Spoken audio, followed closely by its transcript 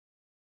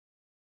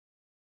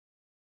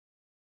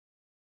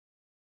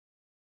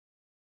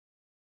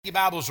Your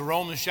Bibles to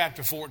Romans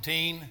chapter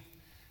 14.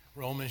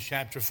 Romans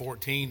chapter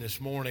 14 this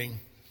morning.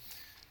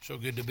 So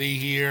good to be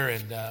here,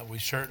 and we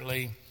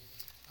certainly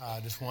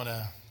just want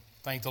to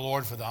thank the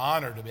Lord for the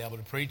honor to be able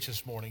to preach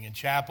this morning in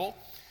chapel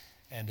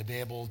and to be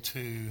able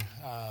to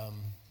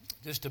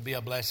just to be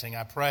a blessing.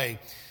 I pray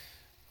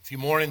a few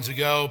mornings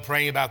ago,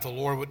 praying about the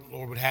Lord, what the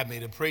Lord would have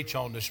me to preach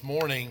on this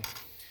morning,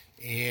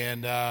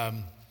 and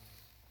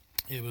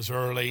it was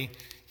early,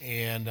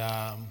 and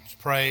was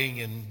praying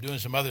and doing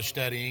some other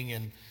studying,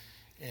 and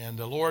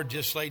the Lord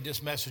just laid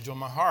this message on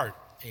my heart,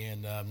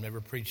 and I've never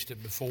preached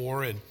it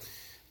before,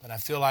 but I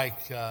feel like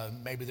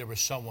maybe there was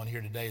someone here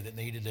today that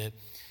needed it.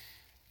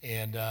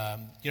 And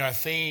our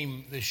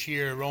theme this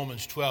year,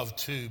 Romans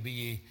 12:2, be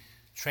ye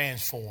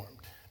transformed,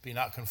 be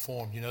not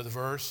conformed. You know the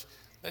verse?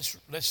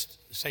 Let's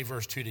say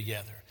verse 2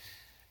 together.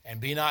 And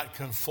be not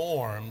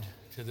conformed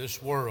to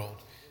this world,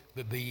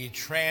 but be ye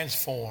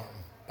transformed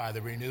by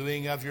the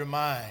renewing of your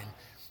mind,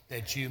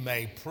 that you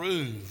may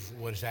prove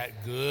what is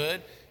that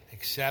good,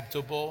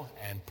 acceptable,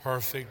 and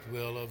perfect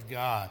will of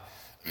God.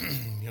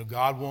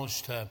 God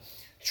wants to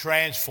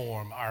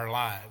transform our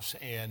lives.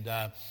 And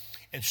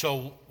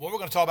so what we're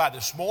going to talk about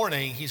this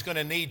morning, he's going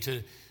to need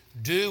to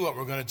do what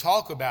we're going to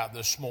talk about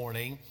this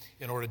morning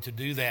in order to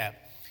do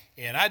that.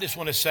 And I just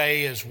want to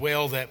say as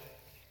well that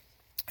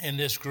in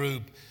this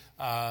group,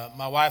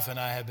 my wife and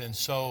I have been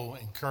so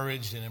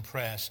encouraged and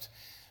impressed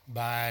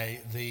by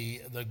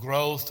the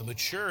growth, the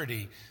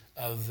maturity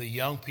of the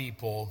young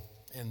people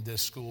in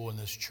this school, in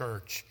this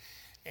church,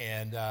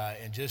 and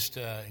just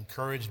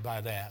encouraged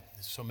by that.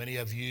 So many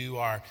of you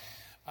are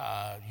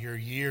you're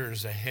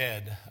years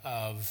ahead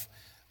of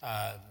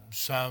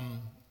some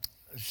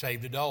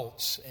saved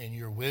adults in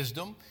your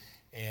wisdom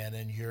and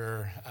in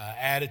your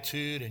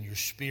attitude and your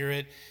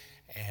spirit,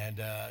 and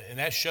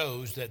that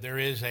shows that there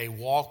is a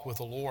walk with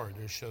the Lord.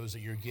 It shows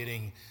that you're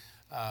getting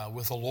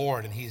with the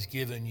Lord, and He's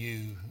given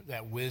you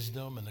that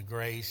wisdom and the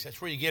grace.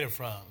 That's where you get it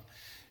from.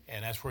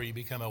 And that's where you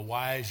become a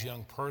wise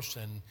young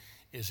person,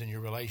 is in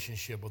your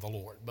relationship with the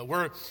Lord. But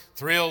we're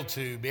thrilled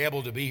to be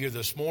able to be here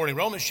this morning.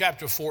 Romans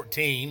chapter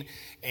 14,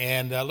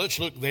 and let's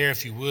look there,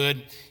 if you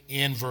would,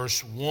 in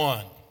verse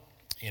 1.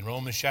 In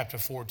Romans chapter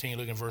 14,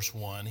 look at verse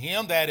 1.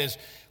 Him that is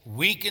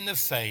weak in the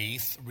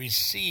faith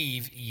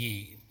receive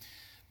ye,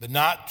 but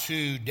not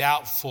to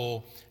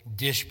doubtful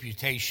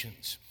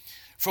disputations.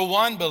 For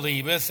one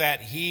believeth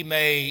that he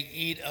may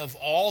eat of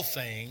all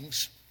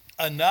things,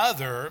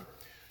 another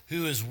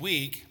who is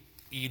weak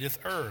eateth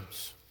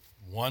herbs.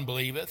 One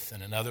believeth,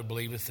 and another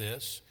believeth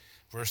this.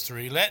 Verse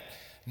 3, let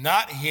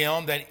not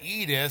him that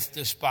eateth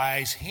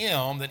despise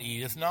him that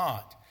eateth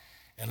not.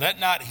 And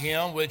let not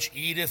him which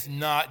eateth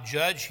not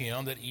judge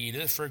him that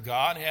eateth, for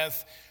God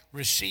hath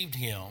received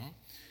him.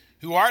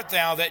 Who art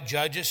thou that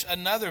judgest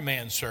another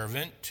man's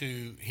servant?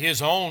 To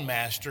his own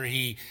master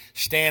he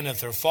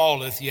standeth or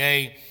falleth,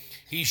 yea,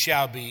 he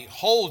shall be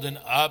holden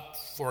up,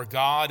 for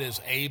God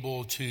is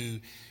able to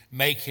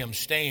make him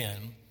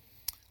stand.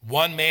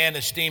 One man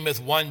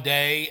esteemeth one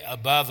day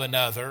above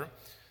another,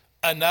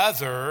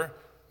 another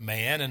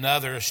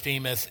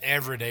esteemeth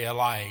every day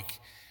alike.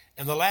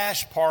 And the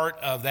last part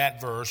of that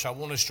verse, I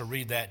want us to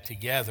read that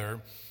together.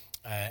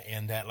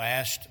 In that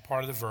last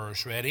part of the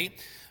verse, ready?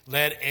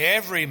 Let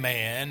every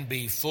man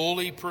be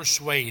fully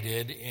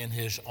persuaded in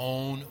his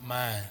own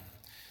mind.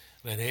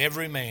 Let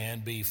every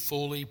man be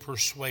fully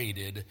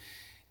persuaded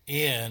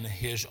in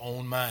his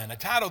own mind. I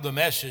titled the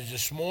message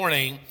this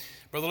morning,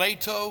 Brother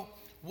Leto,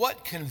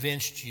 what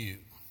convinced you?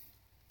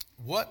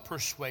 What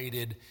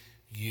persuaded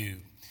you?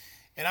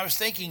 And I was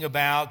thinking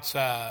about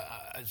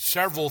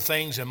several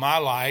things in my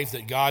life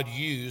that God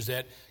used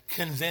that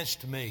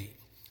convinced me,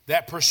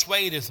 that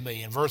persuaded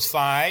me. In verse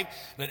 5,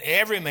 let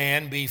every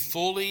man be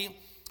fully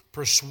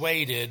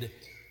persuaded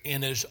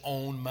in his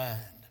own mind.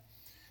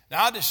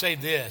 Now, I'll just say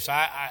this.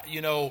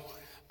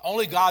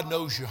 Only God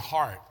knows your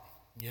heart.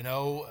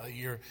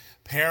 Your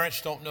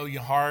parents don't know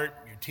your heart,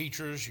 your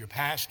teachers, your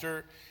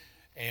pastor,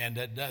 and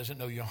that doesn't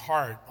know your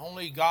heart.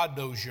 Only God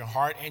knows your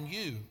heart, and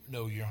you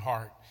know your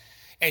heart.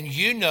 And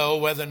you know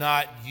whether or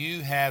not you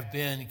have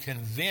been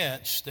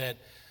convinced that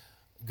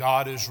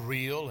God is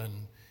real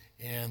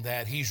and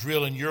that He's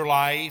real in your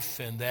life,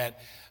 and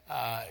that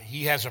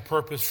He has a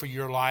purpose for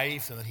your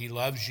life, and that He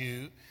loves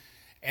you.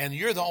 And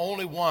you're the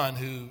only one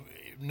who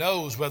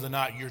knows whether or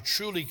not you're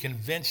truly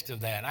convinced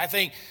of that. And I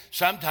think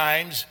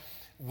sometimes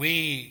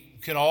we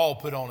can all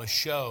put on a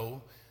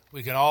show.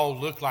 We can all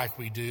look like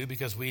we do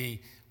because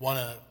we want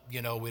to,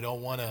 we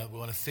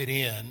want to fit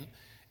in.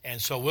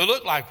 And so we'll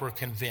look like we're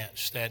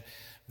convinced that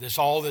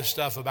all this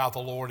stuff about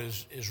the Lord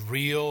is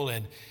real,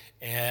 and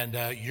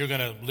you're going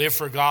to live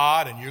for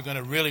God, and you're going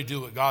to really do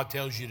what God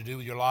tells you to do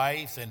with your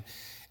life,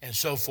 and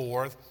so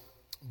forth.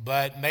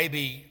 But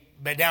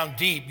down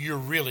deep, you're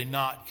really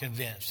not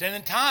convinced. And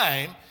in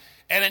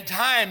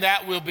time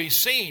that will be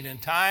seen. In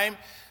time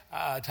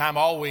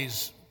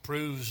always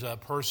proves a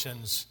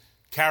person's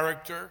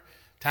character.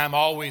 Time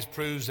always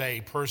proves a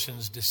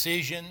person's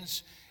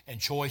decisions and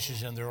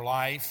choices in their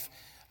life,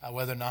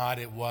 whether or not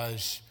it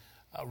was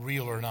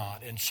real or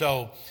not. And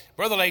so,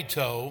 Brother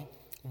Leto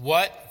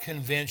What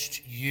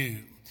convinced you?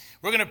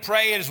 We're going to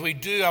pray as we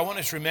do. I want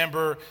us to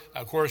remember,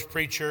 of course,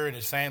 preacher and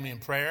his family in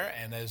prayer.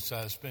 And as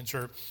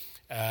Spencer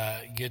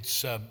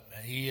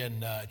he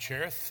and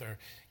Cherith are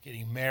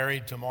getting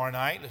married tomorrow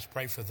night. Let's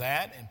pray for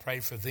that and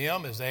pray for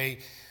them as they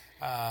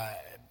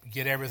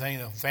get everything.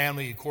 The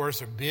family, of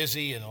course, are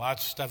busy and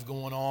lots of stuff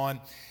going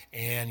on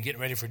and getting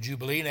ready for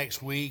Jubilee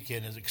next week.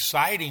 And it's an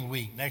exciting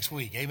week next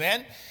week.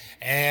 Amen?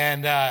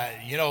 And,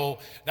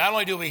 not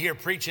only do we hear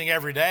preaching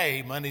every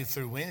day, Monday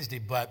through Wednesday,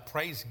 but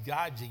praise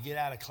God you get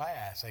out of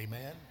class.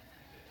 Amen?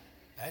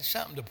 That's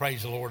something to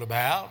praise the Lord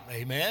about.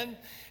 Amen?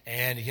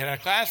 And you get out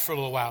of class for a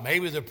little while.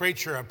 Maybe the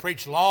preacher will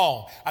preach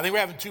long. I think we're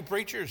having 2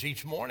 preachers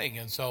each morning.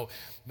 And so,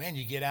 man,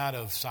 you get out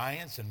of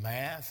science and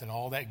math and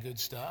all that good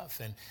stuff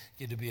and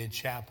get to be in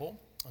chapel.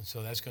 And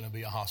so that's going to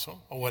be awesome,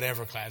 or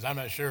whatever class. I'm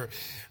not sure.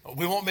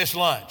 We won't miss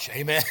lunch.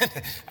 Amen.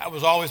 That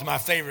was always my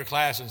favorite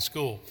class in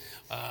school.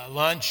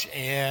 Lunch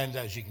and,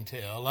 as you can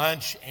tell,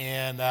 lunch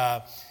and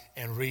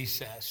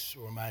recess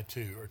were my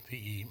 2, or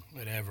PE,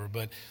 whatever.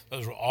 But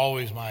those were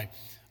always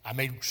I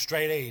made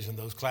straight A's in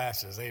those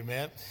classes.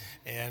 Amen.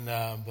 And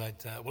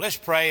let's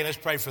pray, and let's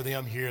pray for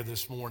them here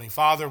this morning.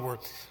 Father, we're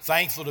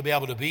thankful to be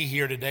able to be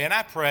here today. And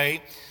I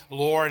pray,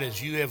 Lord,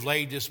 as you have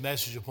laid this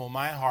message upon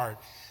my heart,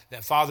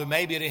 that, Father,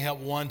 maybe it'll help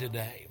one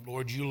today.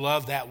 Lord, you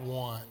love that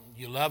one.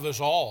 You love us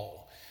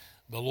all.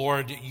 But,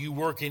 Lord, you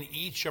work in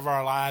each of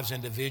our lives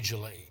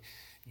individually.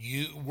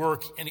 You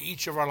work in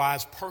each of our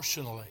lives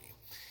personally.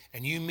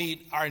 And you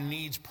meet our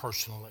needs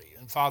personally.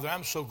 And, Father,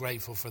 I'm so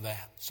grateful for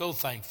that. So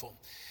thankful.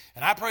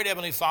 And I pray,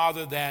 Heavenly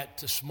Father, that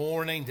this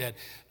morning that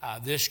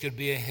this could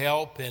be a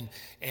help.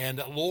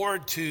 And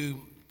Lord, to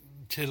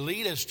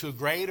lead us to a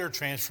greater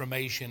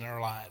transformation in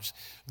our lives,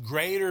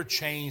 greater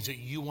change that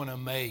you want to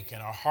make in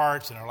our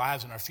hearts and our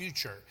lives and our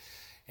future,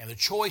 and the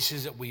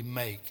choices that we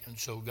make. And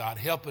so, God,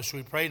 help us,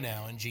 we pray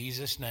now, in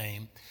Jesus'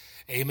 name,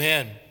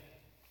 amen.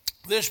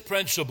 This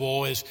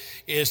principle is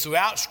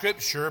throughout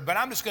Scripture, but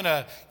I'm just going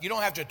to, you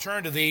don't have to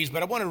turn to these,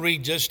 but I want to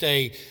read just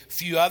a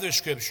few other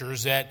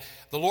Scriptures that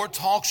the Lord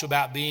talks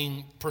about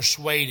being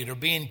persuaded or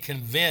being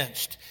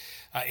convinced.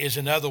 Is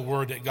another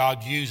word that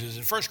God uses.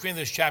 In 1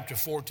 Corinthians chapter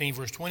 14,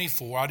 verse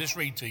 24, I'll just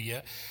read to you.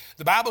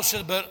 The Bible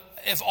says, but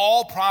if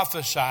all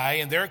prophesy,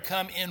 and there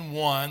come in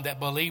one that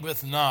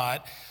believeth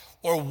not,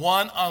 or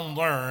one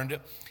unlearned,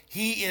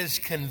 he is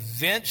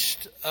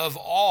convinced of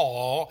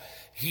all,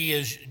 he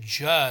is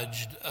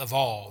judged of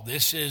all.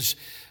 This is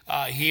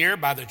here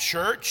by the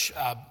church,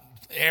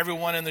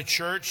 everyone in the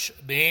church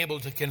being able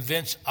to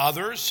convince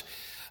others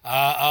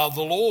of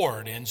the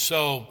Lord. And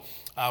so,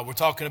 we're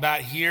talking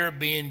about here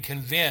being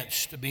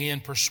convinced, being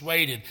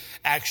persuaded.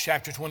 Acts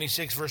chapter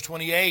 26, verse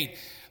 28,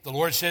 the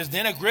Lord says,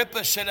 then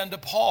Agrippa said unto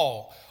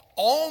Paul,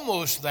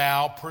 almost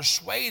thou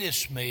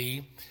persuadest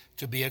me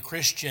to be a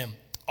Christian.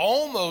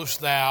 Almost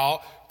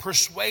thou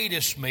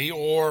persuadest me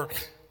or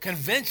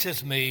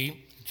convincest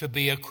me to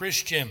be a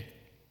Christian.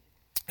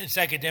 In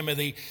 2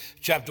 Timothy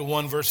chapter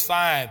 1, verse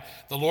 5,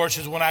 the Lord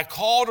says, when I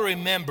call to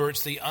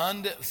remembrance the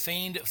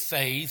unfeigned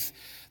faith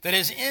that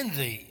is in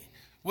thee,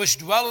 which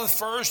dwelleth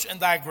first in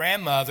thy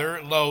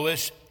grandmother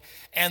Lois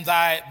and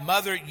thy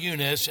mother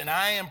Eunice, and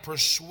I am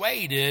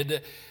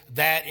persuaded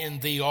that in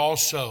thee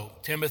also.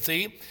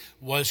 Timothy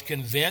was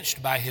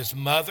convinced by his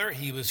mother.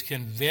 He was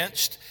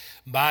convinced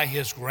by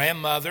his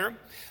grandmother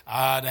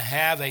to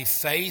have a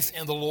faith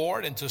in the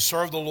Lord and to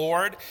serve the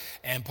Lord.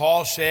 And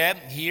Paul said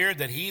here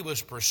that he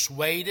was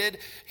persuaded.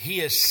 He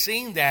has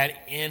seen that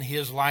in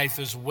his life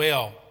as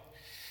well.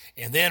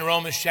 And then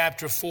Romans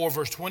chapter 4,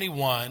 verse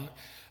 21,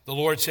 the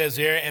Lord says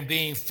there, and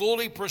being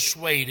fully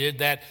persuaded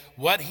that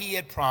what he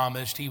had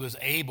promised, he was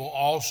able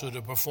also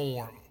to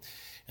perform.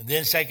 And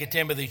then 2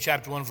 Timothy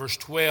chapter 1, verse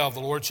 12, the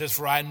Lord says,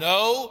 for I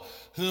know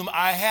whom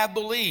I have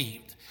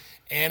believed,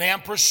 and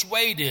am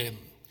persuaded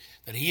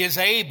that he is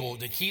able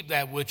to keep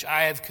that which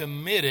I have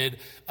committed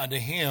unto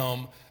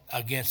him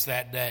against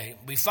that day.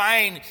 We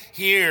find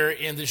here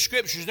in the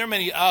Scriptures, there are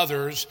many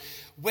others,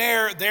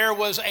 where there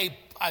was a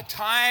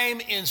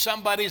time in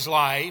somebody's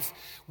life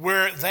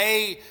where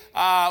they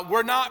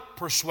were not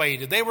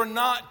persuaded. They were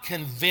not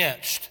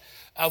convinced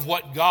of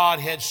what God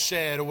had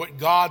said or what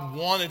God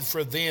wanted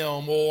for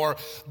them or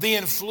the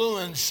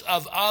influence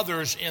of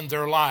others in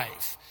their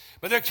life.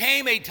 But there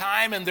came a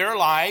time in their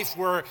life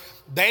where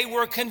they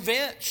were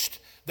convinced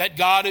that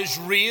God is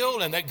real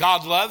and that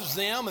God loves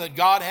them and that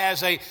God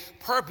has a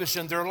purpose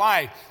in their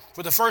life.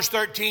 For the first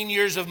 13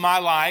 years of my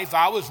life,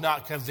 I was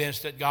not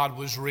convinced that God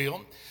was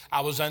real.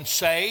 I was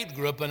unsaved,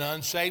 grew up in an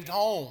unsaved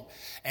home,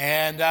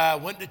 and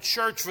went to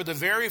church for the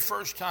very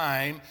first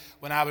time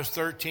when I was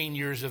 13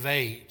 years of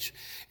age.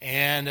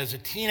 And as a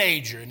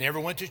teenager, never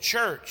went to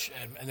church.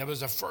 And that was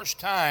the first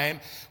time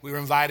we were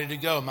invited to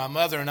go, my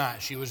mother and I.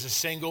 She was a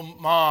single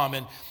mom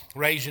and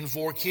raising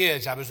 4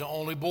 kids. I was the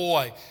only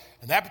boy.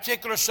 And that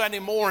particular Sunday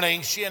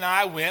morning, she and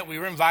I went. We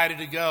were invited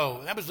to go.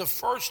 And that was the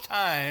first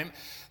time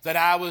that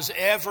I was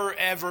ever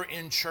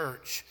in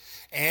church.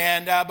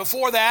 And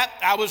before that,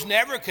 I was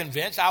never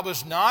convinced. I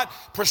was not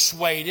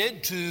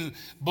persuaded to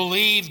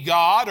believe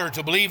God or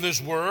to believe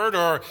His Word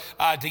or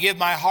to give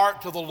my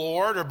heart to the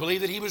Lord or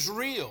believe that He was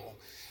real.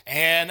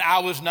 And I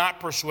was not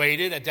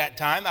persuaded at that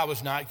time. I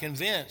was not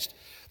convinced.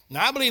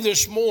 Now, I believe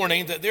this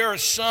morning that there are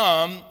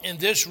some in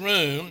this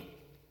room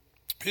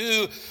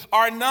who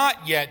are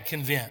not yet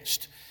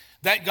convinced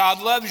that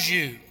God loves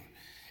you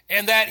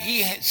and that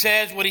He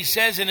says what He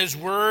says in His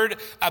Word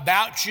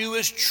about you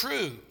is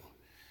true.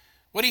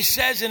 What He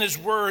says in His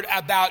Word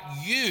about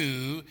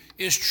you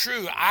is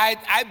true.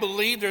 I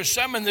believe there's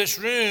some in this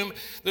room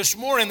this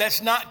morning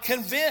that's not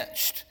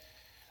convinced.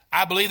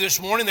 I believe this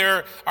morning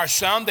there are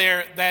some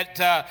there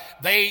that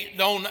they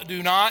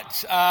do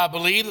not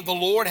believe that the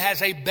Lord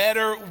has a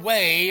better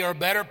way or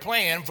better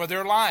plan for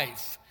their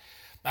life.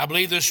 I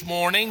believe this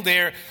morning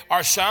there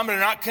are some that are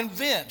not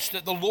convinced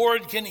that the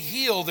Lord can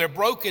heal their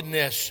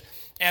brokenness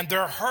and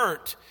their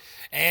hurt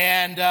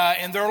and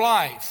in their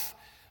life.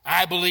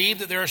 I believe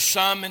that there are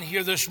some in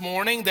here this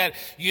morning that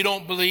you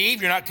don't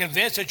believe, you're not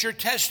convinced that your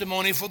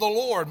testimony for the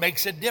Lord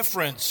makes a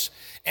difference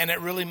and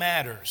it really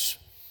matters.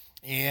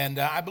 And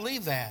I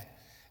believe that.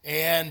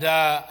 And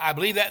I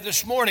believe that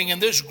this morning in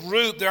this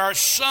group, there are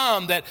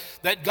some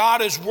that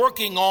God is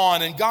working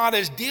on and God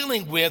is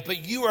dealing with,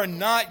 but you are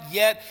not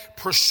yet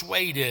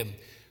persuaded.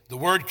 The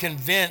word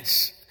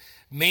convince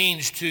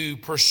means to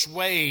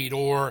persuade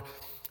or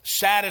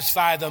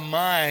satisfy the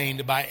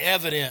mind by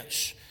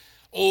evidence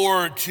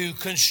or to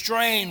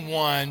constrain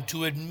one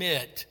to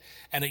admit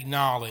and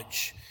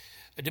acknowledge.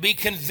 To be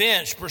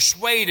convinced,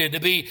 persuaded, to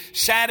be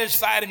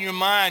satisfied in your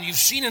mind. You've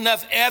seen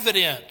enough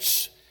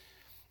evidence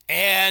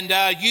and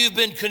you've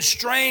been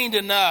constrained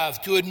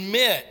enough to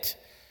admit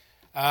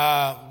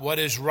what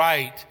is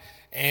right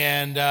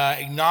and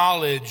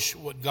acknowledge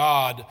what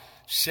God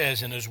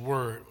says in His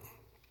Word.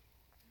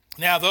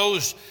 Now,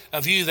 those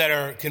of you that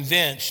are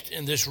convinced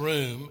in this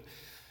room,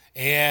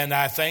 and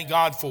I thank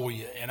God for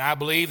you, and I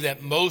believe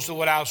that most of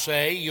what I'll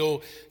say,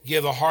 you'll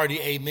give a hearty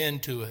amen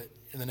to it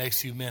in the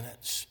next few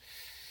minutes.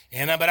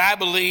 But I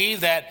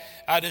believe that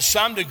to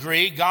some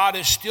degree, God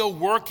is still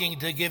working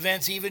to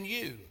convince even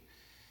you.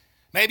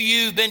 Maybe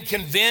you've been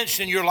convinced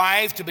in your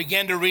life to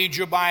begin to read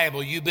your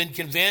Bible. You've been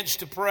convinced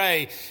to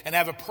pray and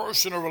have a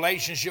personal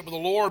relationship with the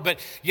Lord, but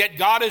yet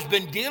God has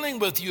been dealing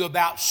with you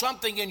about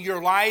something in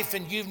your life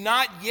and you've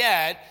not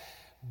yet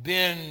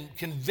been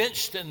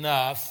convinced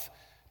enough,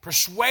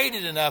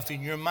 persuaded enough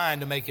in your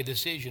mind to make a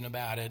decision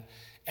about it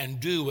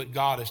and do what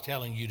God is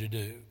telling you to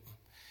do.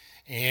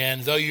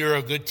 And though you're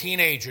a good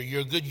teenager,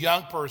 you're a good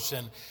young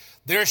person,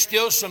 there's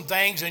still some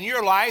things in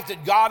your life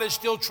that God is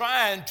still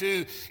trying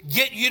to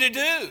get you to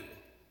do,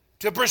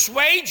 to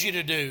persuade you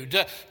to do,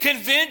 to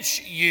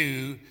convince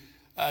you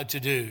to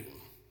do.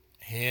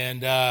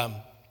 And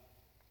I'll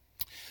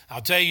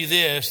tell you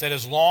this, that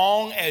as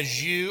long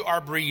as you are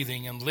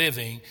breathing and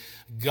living,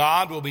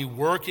 God will be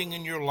working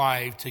in your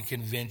life to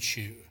convince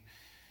you,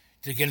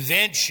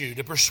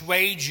 to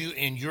persuade you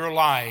in your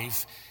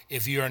life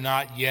if you are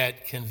not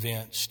yet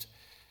convinced.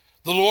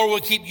 The Lord will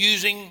keep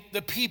using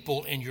the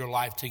people in your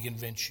life to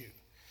convince you.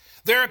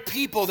 There are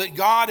people that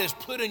God has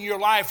put in your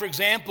life. For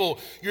example,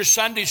 your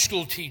Sunday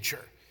school teacher.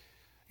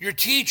 Your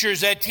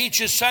teachers that teach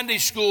you Sunday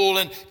school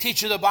and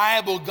teach you the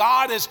Bible.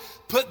 God has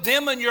put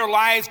them in your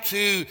life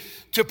to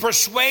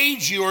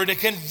persuade you or to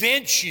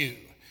convince you.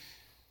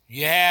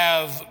 You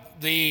have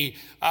the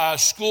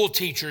school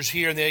teachers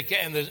here in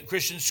the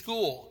Christian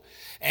school.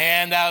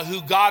 And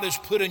who God has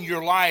put in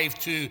your life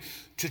to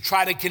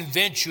try to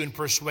convince you and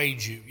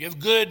persuade you. You have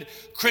good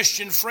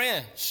Christian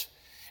friends.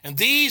 And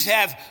these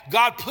have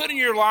God put in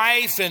your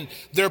life, and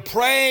they're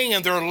praying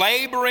and they're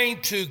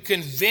laboring to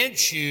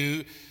convince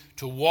you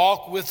to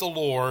walk with the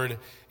Lord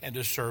and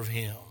to serve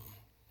Him.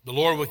 The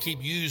Lord will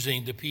keep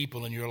using the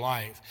people in your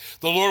life.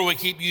 The Lord will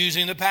keep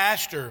using the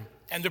pastor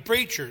and the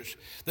preachers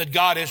that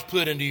God has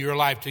put into your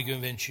life to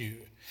convince you.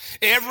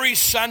 Every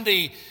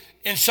Sunday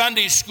in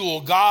Sunday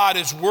school, God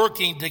is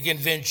working to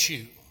convince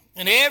you.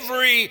 In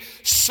every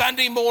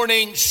Sunday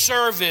morning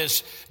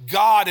service,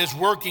 God is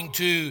working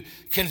to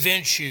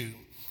convince you.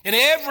 In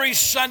every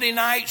Sunday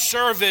night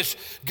service,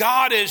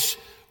 God is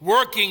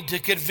working to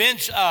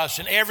convince us.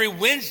 And every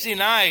Wednesday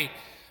night,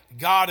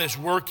 God is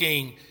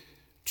working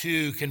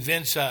to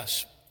convince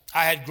us.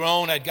 I had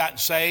grown, I'd gotten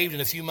saved,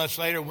 and a few months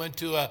later went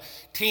to a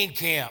teen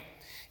camp.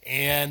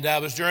 And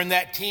it was during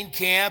that teen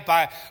camp,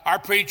 our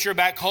preacher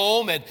back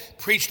home had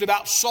preached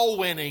about soul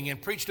winning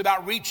and preached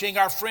about reaching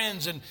our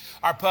friends in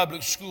our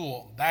public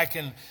school. Back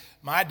in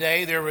my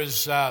day, there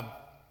was a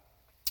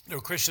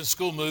Christian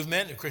school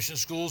movement. The Christian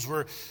schools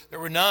there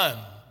were none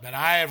that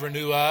I ever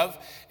knew of.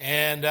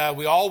 And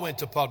we all went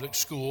to public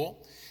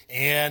school.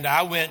 And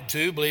I went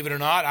to, believe it or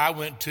not,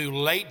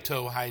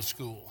 Leto High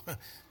School,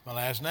 my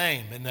last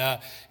name.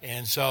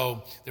 And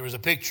so there was a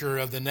picture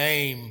of the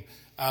name,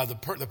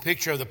 the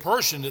picture of the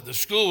person that the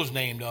school was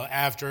named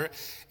after,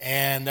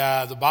 and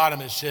the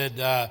bottom it said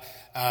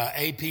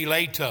A.P.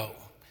 Leto.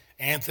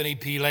 Anthony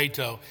P.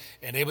 Leto.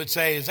 And they would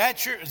say, is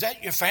that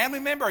your family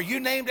member? Are you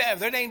named after,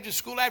 they're named the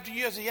school after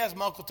you? I said, yes,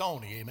 my Uncle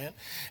Tony, amen.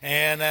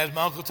 And that's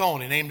my Uncle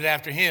Tony, named it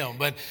after him.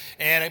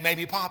 And it may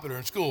be popular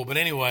in school, but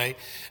anyway.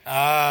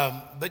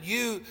 But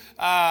you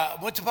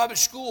went to public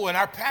school, and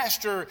our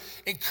pastor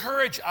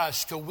encouraged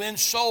us to win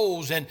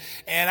souls, and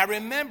I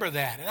remember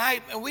that.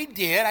 And we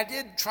did. I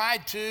did try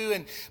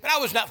to, but I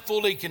was not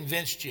fully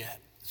convinced yet.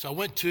 So I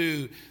went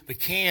to the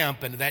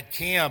camp, and that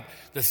camp,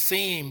 the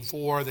theme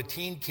for the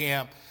teen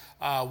camp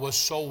was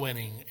soul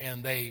winning.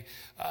 And they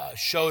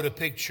showed a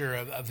picture,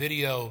 a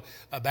video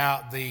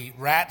about the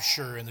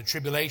rapture and the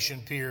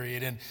tribulation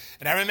period. And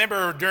I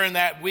remember during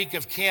that week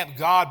of camp,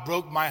 God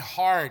broke my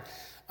heart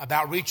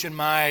about reaching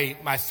my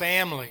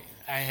family.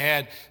 I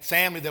had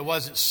family that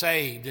wasn't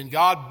saved. And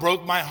God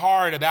broke my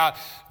heart about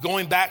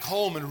going back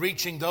home and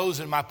reaching those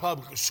in my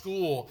public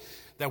school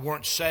that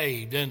weren't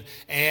saved.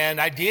 And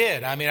I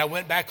did. I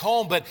went back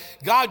home, but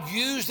God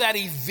used that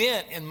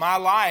event in my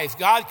life.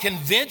 God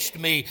convinced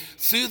me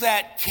through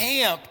that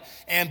camp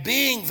and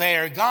being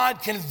there,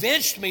 God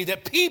convinced me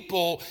that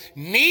people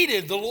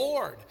needed the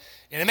Lord.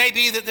 And it may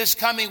be that this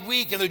coming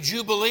week in the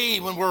Jubilee,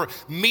 when we're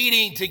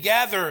meeting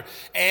together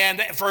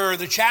and for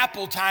the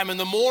chapel time in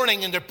the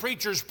morning and the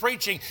preacher's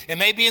preaching, it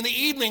may be in the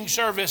evening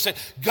service, that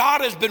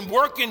God has been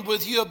working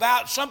with you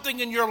about something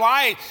in your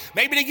life,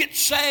 maybe to get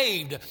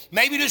saved,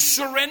 maybe to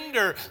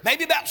surrender,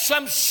 maybe about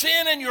some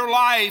sin in your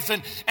life.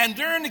 And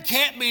during the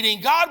camp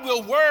meeting, God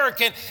will work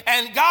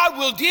and God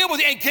will deal with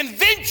you and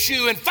convince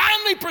you and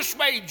finally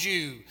persuade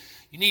you.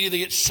 You need to either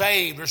get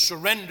saved or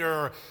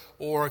surrender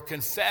or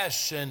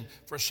confess and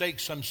forsake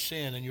some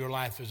sin in your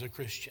life as a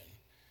Christian.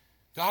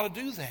 God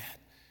will do that.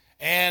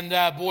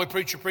 And boy,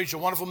 preacher preached a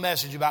wonderful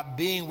message about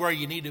being where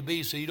you need to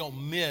be so you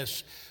don't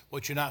miss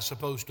what you're not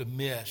supposed to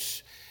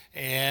miss.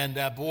 And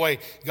boy,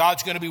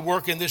 God's going to be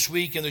working this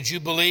week in the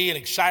Jubilee, and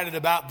excited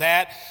about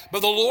that. But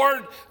the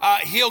Lord,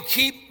 He'll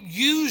keep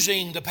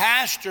using the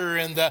pastor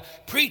and the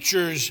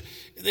preachers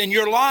in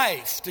your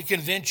life to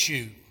convince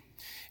you.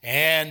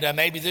 And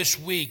maybe this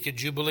week at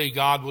Jubilee,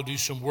 God will do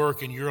some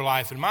work in your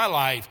life and my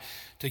life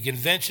to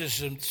convince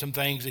us of some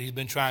things that He's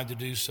been trying to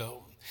do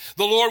so.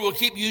 The Lord will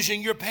keep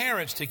using your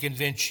parents to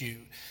convince you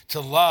to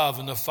love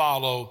and to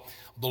follow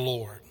the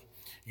Lord.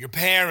 Your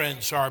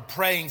parents are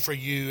praying for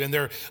you, and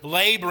they're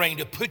laboring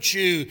to put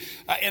you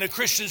in a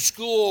Christian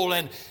school,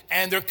 and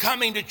they're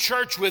coming to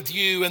church with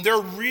you, and they're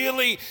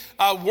really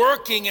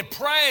working and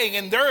praying,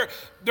 and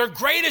their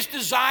greatest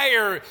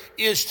desire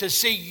is to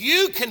see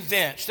you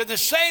convinced that the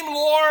same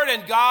Lord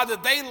and God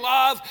that they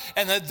love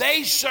and that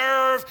they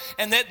serve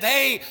and that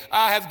they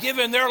have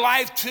given their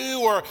life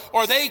to,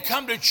 or they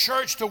come to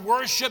church to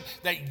worship,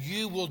 that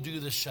you will do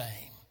the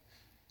same,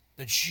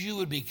 that you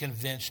would be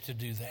convinced to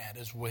do that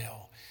as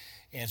well.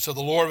 And so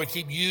the Lord would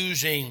keep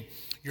using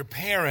your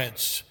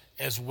parents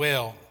as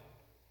well.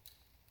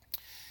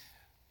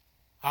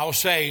 I will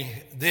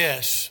say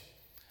this.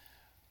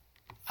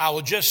 I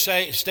will just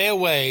say, stay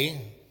away.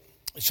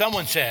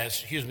 Someone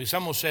says,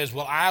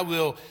 well, I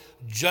will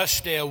just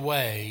stay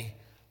away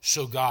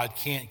so God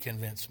can't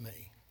convince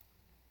me.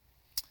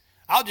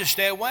 I'll just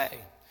stay away.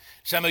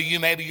 Some of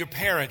you, maybe your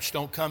parents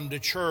don't come to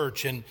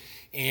church, but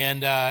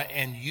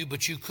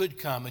you could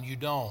come and you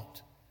don't.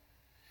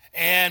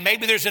 And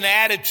maybe there's an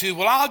attitude,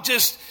 well, I'll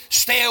just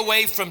stay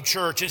away from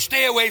church and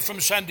stay away from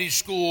Sunday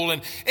school,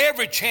 and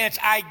every chance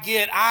I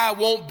get, I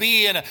won't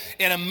be in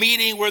a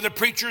meeting where the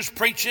preacher's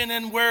preaching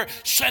and where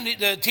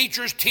the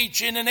teacher's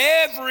teaching, and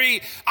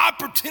every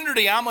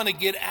opportunity I'm going to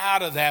get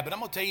out of that. But I'm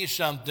going to tell you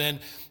something,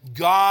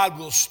 God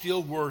will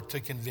still work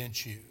to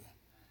convince you.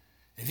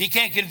 If He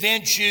can't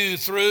convince you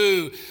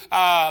through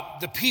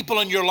the people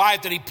in your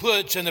life that He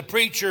puts, and the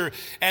preacher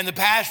and the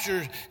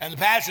pastor and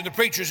the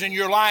preachers in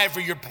your life,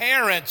 or your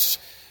parents,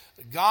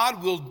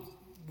 God will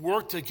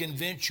work to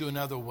convince you in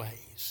other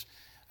ways.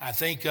 I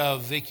think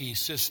of Vicky's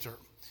sister.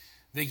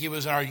 Vicky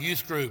was in our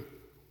youth group.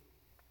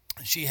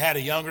 She had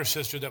a younger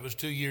sister that was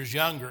 2 years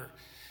younger.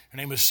 Her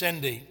name was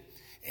Cindy.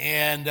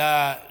 And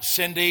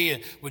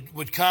Cindy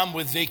would come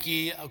with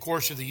Vicky, of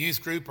course, to the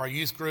youth group, our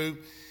youth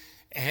group.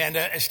 And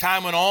as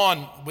time went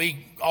on,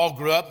 we all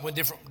grew up, went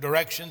different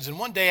directions. And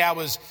one day I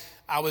was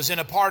in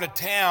a part of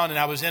town, and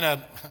I was in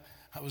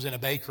a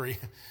bakery,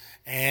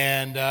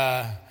 and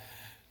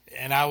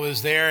I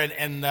was there,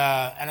 and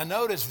I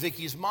noticed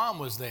Vicky's mom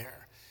was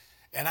there.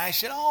 And I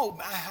said, "Oh,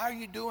 how are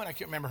you doing?" I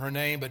can't remember her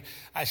name, but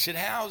I said,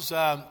 "How's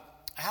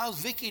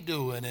Vicky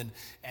doing?"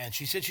 And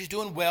she said she's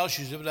doing well.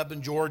 She's living up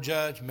in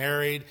Georgia, she's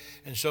married,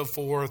 and so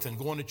forth, and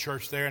going to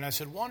church there. And I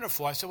said,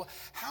 "Wonderful." I said, "Well,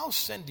 how's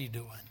Cindy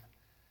doing?"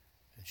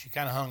 She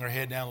kind of hung her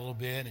head down a little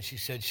bit, and she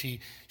said she's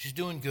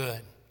doing good.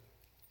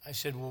 I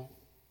said, "Well,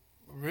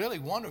 really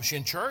wonderful. She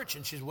in church?"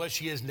 And she said, "Well,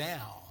 she is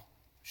now.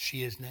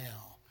 She is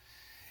now."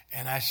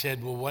 And I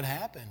said, "Well, what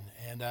happened?"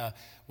 And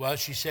well,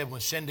 she said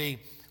when Cindy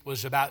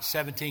was about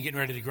 17, getting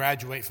ready to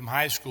graduate from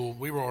high school,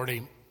 we'd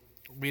already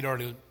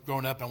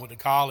grown up and went to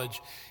college,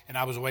 and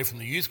I was away from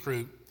the youth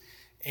group.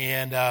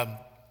 And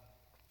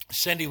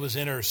Cindy was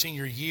in her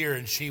senior year,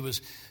 and she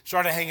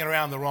started hanging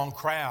around the wrong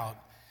crowd.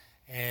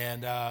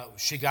 And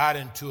she got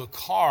into a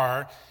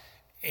car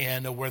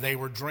and where they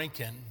were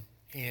drinking,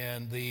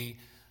 and the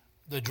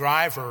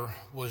driver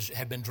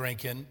had been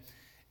drinking,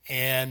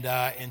 and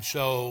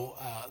so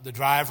the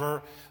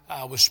driver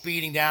was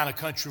speeding down a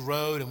country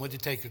road and went to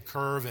take a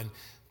curve and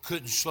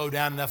couldn't slow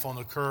down enough on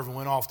the curve and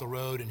went off the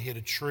road and hit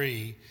a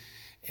tree.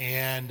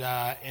 And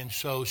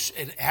so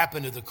it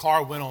happened that the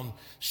car went on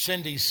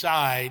Cindy's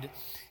side,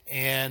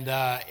 and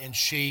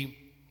she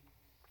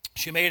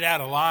made it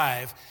out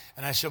alive.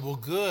 And I said, well,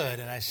 good.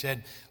 And I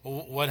said,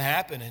 well, what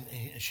happened?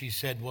 And she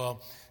said,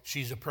 well,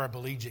 she's a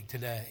paraplegic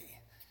today,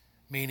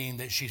 meaning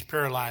that she's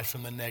paralyzed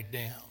from the neck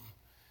down.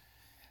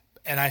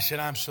 And I said,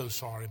 I'm so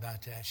sorry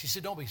about that. She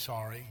said, don't be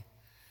sorry.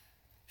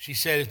 She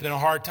said, it's been a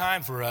hard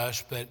time for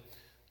us, but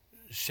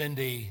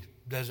Cindy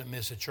doesn't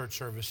miss a church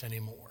service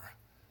anymore.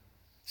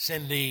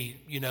 Cindy,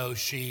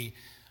 she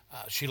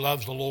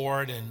loves the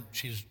Lord, and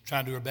she's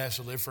trying to do her best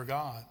to live for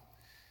God.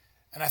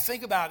 And I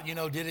think about,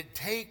 did it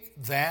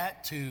take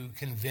that to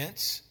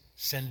convince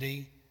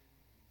Cindy?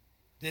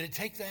 Did it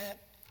take that?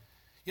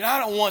 I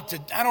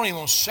don't even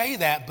want to say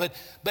that, but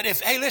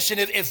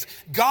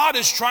if God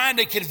is trying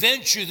to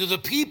convince you through the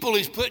people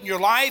He's put in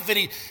your life,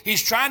 and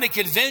He's trying to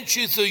convince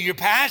you through your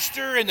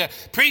pastor and the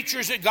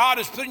preachers that God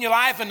has put in your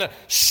life, and the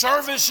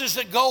services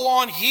that go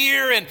on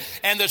here,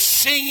 and the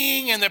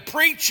singing and the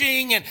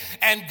preaching,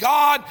 and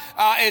God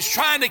is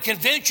trying to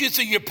convince you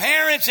through your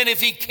parents, and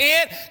if He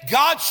can't,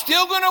 God's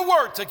still going to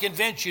work to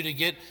convince you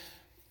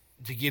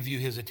to give you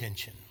His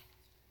attention,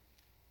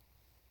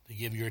 to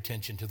give your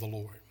attention to the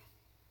Lord.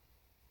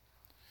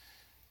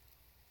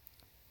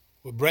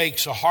 What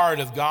breaks the heart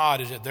of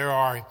God is that there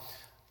are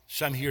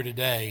some here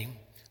today,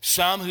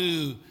 some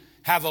who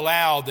have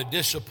allowed the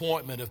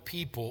disappointment of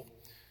people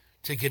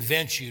to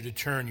convince you to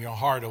turn your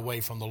heart away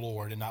from the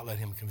Lord and not let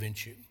Him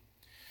convince you.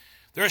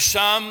 There are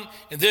some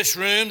in this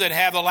room that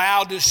have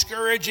allowed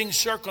discouraging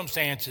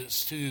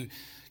circumstances to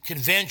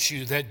convince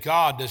you that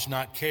God does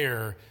not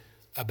care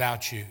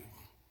about you.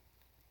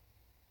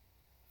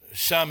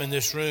 Some in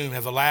this room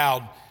have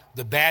allowed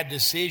the bad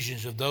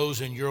decisions of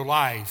those in your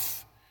life.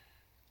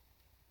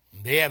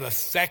 They have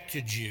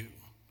affected you.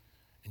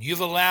 And you've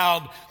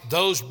allowed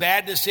those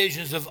bad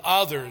decisions of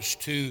others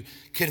to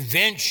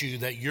convince you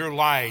that your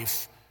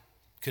life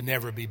could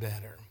never be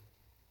better.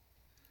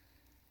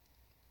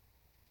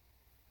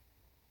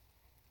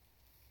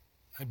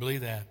 I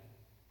believe that.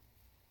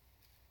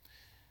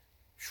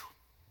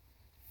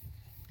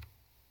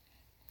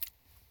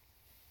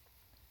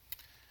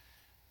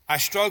 I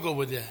struggled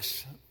with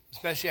this,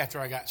 especially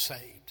after I got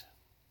saved.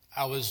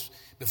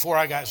 Before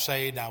I got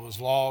saved, I was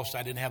lost.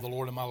 I didn't have the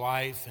Lord in my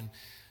life and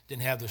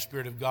didn't have the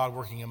Spirit of God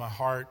working in my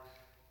heart.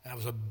 I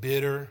was a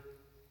bitter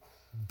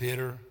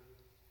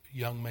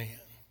young man.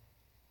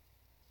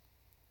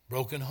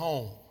 Broken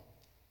home.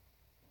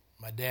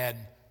 My dad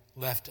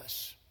left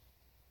us.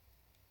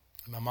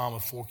 And my mom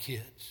with 4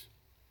 kids.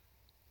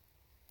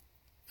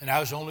 And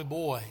I was the only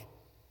boy.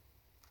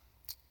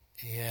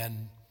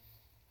 And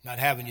not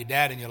having your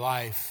dad in your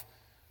life,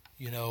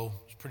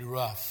 it's pretty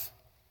rough.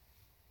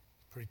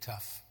 Pretty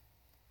tough.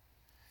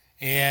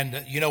 And,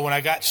 when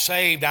I got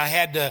saved, I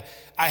had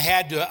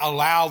to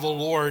allow the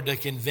Lord to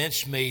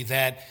convince me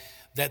that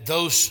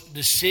those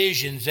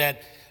decisions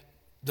that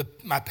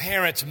my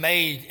parents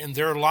made in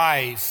their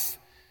life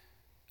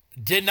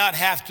did not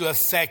have to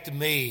affect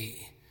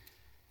me.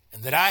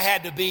 And that I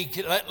had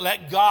to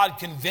let God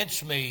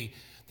convince me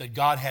that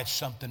God had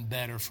something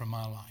better for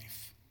my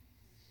life.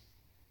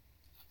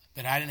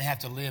 That I didn't have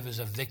to live as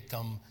a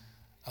victim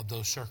of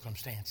those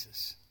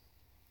circumstances.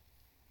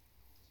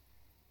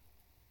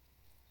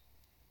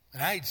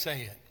 And I hate to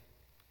say it,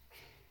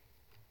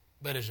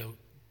 but as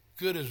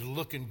good as a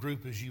looking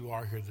group as you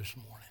are here this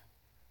morning,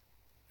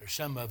 there's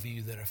some of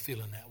you that are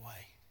feeling that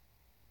way.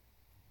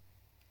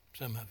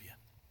 Some of you.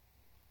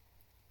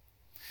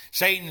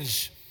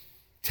 Satan's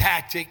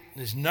tactic,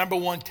 his number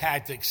one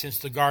tactic since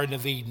the Garden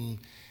of Eden,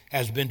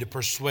 has been to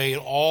persuade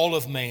all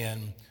of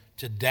man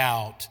to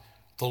doubt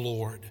the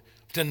Lord,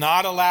 to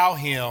not allow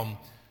Him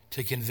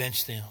to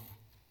convince them.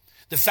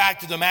 The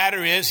fact of the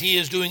matter is, he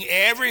is doing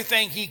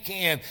everything he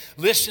can.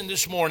 Listen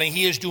this morning,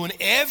 he is doing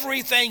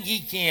everything he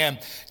can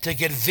to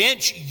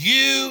convince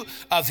you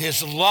of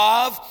his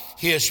love,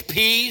 his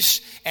peace,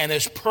 and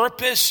his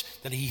purpose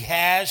that he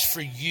has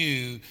for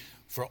you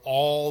for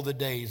all the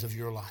days of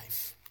your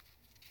life.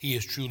 He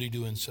is truly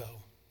doing so.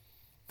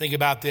 Think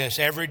about this.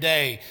 Every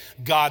day,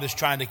 God is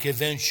trying to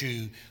convince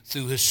you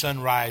through his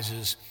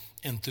sunrises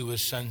and through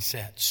his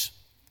sunsets.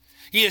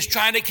 He is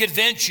trying to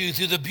convince you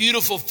through the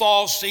beautiful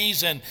fall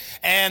season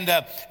and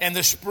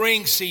the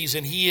spring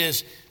season. He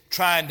is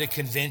trying to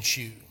convince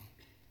you.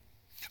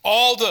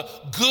 All the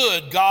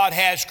good God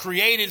has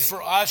created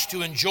for us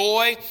to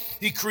enjoy,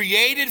 He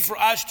created for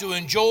us to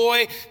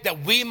enjoy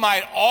that we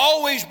might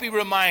always be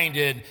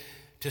reminded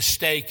to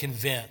stay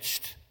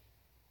convinced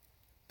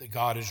that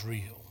God is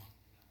real.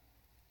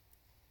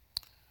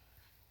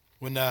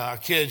 When our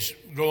kids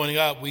growing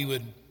up, we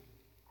would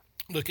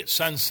look at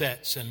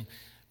sunsets and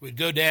We'd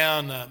go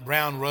down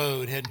Brown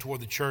Road heading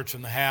toward the church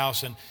and the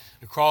house, and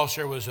across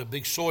there was a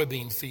big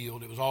soybean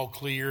field. It was all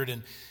cleared,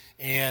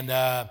 and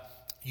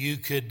you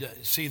could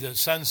see the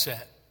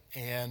sunset.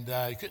 And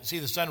you couldn't see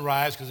the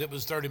sunrise because it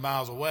was 30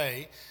 miles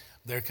away.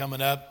 They're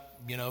coming up,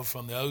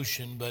 from the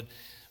ocean, but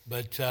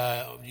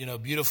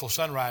beautiful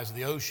sunrise of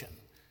the ocean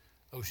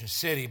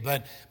city.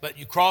 But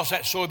you cross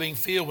that soybean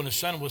field when the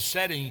sun was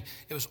setting,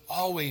 it was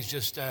always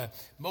just,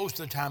 most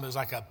of the time it was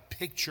like a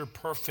picture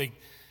perfect.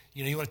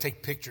 You want to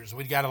take pictures.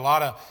 We'd got a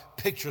lot of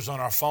pictures on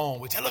our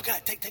phone. We'd say, look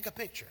at it, take a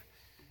picture.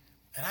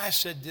 And I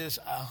said this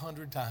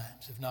 100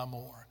 times, if not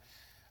more.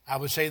 I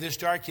would say this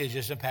to our kids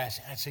just in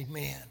passing. I'd say,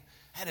 man,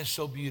 that is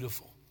so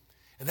beautiful.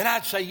 And then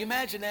I'd say, you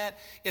imagine that?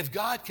 If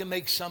God can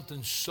make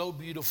something so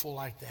beautiful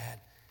like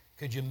that,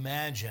 could you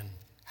imagine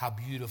how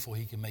beautiful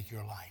he can make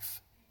your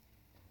life?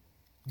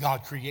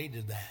 God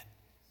created that.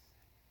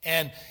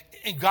 And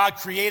God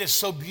created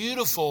so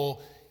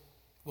beautiful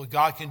what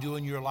God can do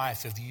in your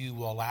life if you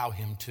will allow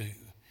him to.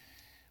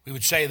 We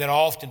would say that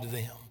often to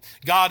them.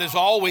 God is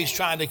always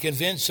trying to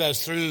convince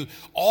us through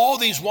all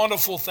these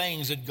wonderful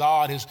things that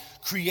God has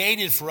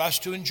created for us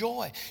to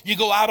enjoy. You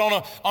go out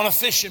on a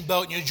fishing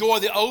boat and you enjoy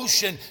the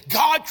ocean.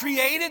 God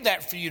created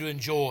that for you to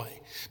enjoy.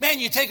 Man,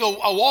 you take a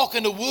walk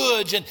in the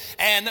woods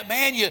and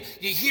man, you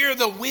hear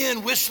the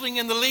wind whistling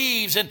in the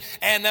leaves and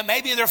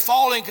maybe they're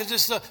falling because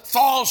it's the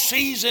fall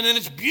season and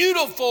it's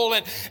beautiful.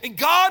 And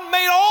God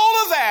made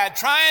all of that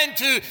trying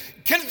to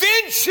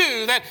convince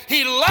you that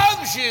he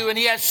loves you and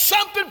he has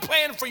something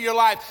planned for your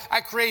life. I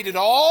created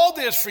all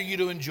this for you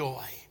to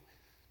enjoy.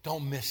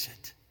 Don't miss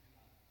it.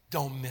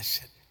 Don't miss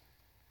it.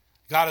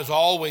 God is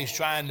always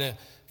trying to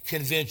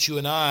convince you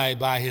and I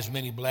by his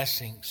many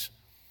blessings.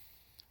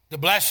 The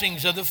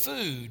blessings of the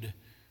food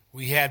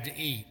we have to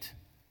eat.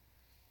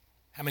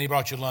 How many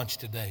brought your lunch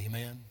today,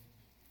 man?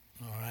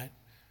 All right.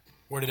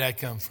 Where did that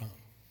come from?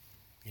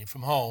 Came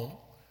from home.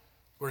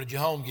 Where did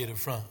your home get it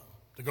from?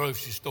 The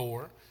grocery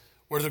store.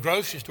 Where did the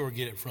grocery store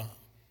get it from?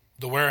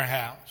 The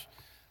warehouse.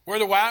 Where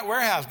did the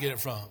warehouse get it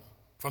from?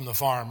 From the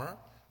farmer.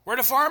 Where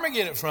did the farmer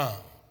get it from?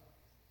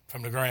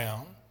 From the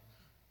ground.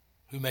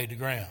 Who made the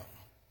ground?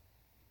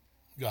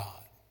 God.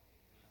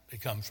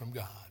 It comes from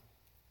God.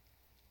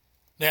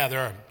 Now,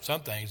 there are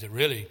some things that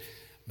really,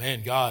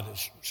 man, God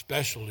is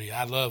specialty.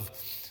 I love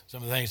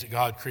some of the things that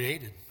God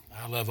created.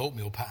 I love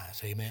oatmeal pies,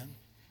 amen.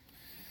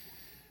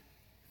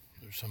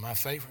 They're some of my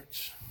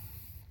favorites.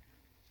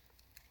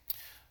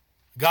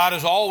 God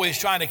is always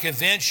trying to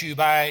convince you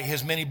by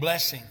his many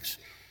blessings.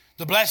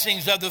 The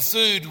blessings of the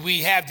food we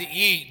have to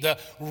eat, the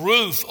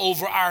roof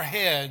over our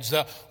heads,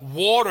 the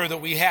water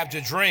that we have to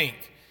drink,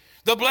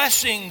 the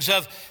blessings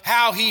of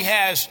how he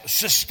has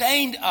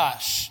sustained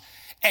us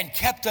and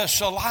kept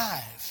us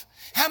alive.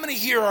 How many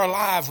here are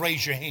alive?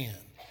 Raise your hand.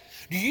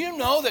 Do you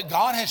know that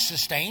God has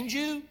sustained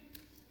you?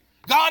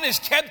 God has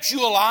kept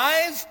you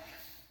alive.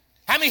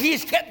 I mean,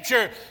 he's kept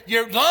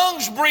your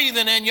lungs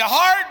breathing and your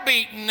heart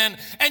beating,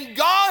 and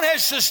God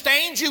has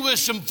sustained you with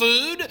some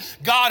food.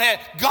 God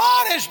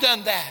has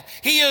done that.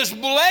 He has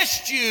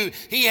blessed you.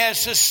 He has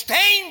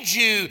sustained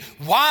you.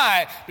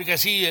 Why?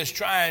 Because he is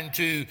trying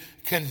to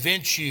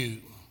convince you.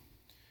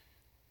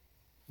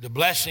 The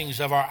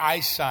blessings of our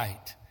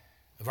eyesight,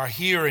 of our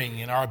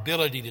hearing and our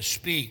ability to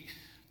speak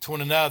to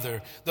one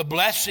another, the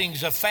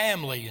blessings of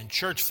family and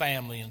church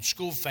family and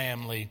school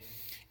family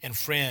and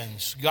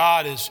friends.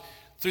 God is,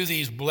 through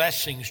these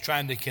blessings,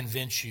 trying to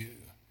convince you.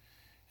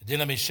 Then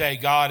let me say,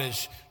 God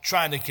is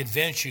trying to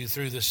convince you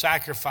through the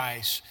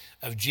sacrifice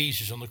of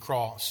Jesus on the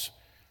cross.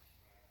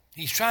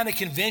 He's trying to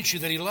convince you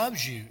that he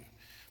loves you.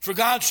 For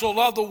God so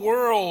loved the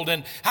world.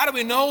 And how do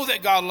we know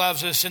that God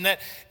loves us? And that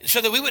so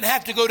that we wouldn't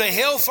have to go to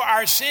hell for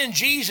our sin,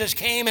 Jesus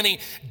came and he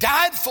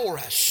died for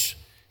us.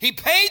 He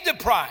paid the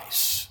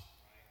price.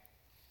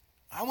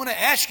 I want to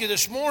ask you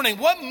this morning,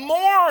 what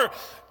more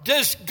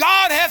does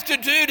God have to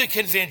do to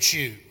convince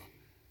you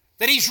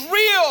that he's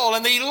real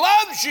and that he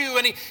loves you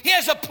and he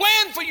has a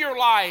plan for your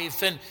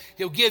life and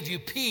he'll give you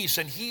peace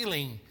and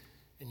healing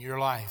in your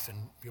life and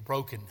your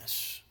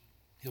brokenness?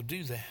 He'll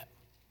do that.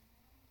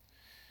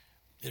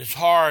 It is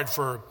hard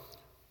for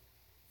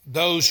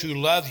those who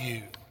love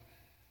you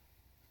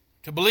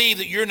to believe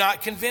that you're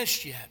not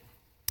convinced yet.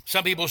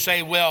 Some people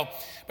say, well,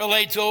 Brother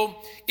Leto,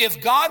 if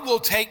God will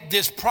take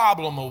this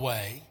problem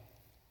away,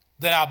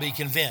 then I'll be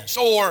convinced.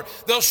 Or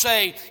they'll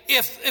say,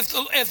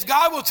 if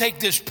God will take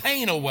this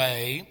pain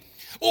away,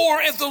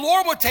 or if the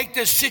Lord will take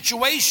this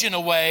situation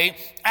away,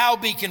 I'll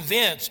be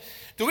convinced.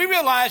 Do we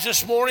realize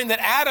this morning that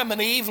Adam and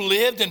Eve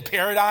lived in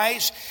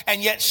paradise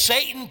and yet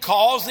Satan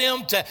caused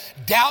them to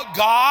doubt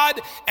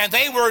God and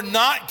they were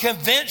not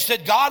convinced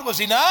that God was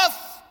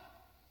enough?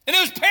 And it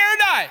was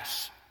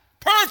paradise.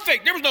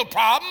 Perfect. There was no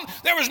problem.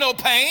 There was no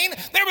pain.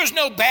 There was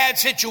no bad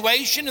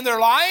situation in their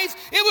life.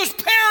 It was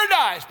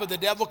paradise. But the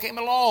devil came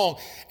along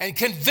and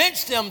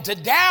convinced them to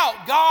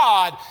doubt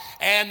God.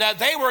 And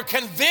they were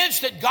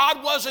convinced that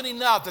God wasn't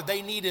enough, that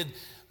they needed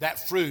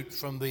that fruit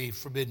from the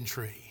forbidden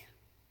tree.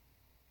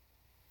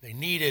 They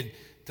needed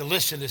to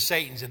listen to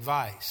Satan's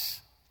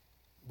advice.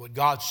 What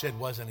God said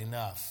wasn't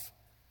enough.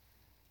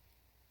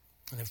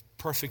 in a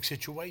perfect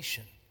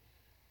situation.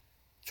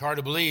 It's hard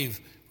to believe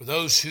for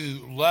those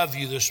who love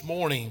you this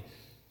morning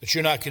that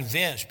you're not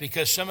convinced,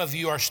 because some of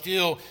you you're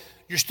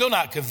still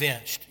not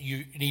convinced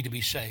you need to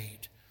be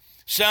saved.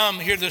 Some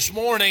here this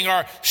morning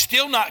are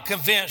still not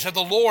convinced that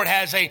the Lord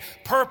has a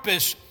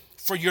purpose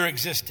for your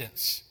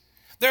existence.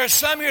 There are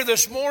some here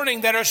this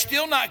morning that are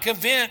still not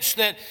convinced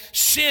that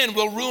sin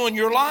will ruin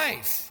your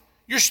life.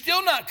 You're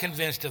still not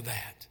convinced of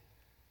that.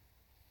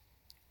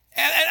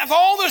 And of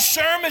all the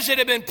sermons that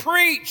have been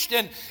preached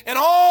and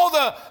all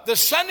the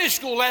Sunday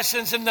school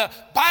lessons and the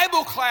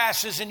Bible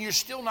classes, and you're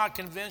still not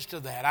convinced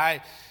of that.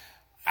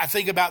 I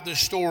think about this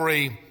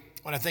story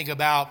when I think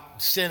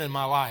about sin in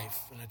my life.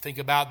 And I think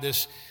about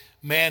this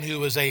man who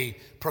was a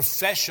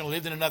professional,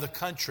 lived in another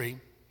country.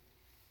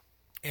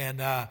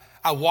 And I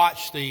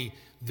watched the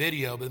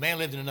video, but the man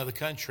lived in another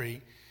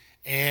country.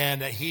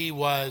 And he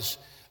was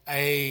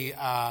a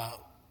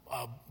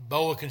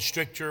boa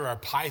constrictor or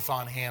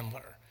python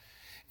handler.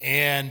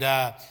 And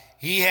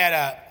he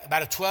had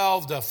about a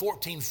 12 to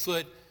 14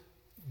 foot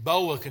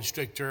boa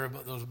constrictor,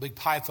 those big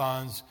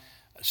pythons,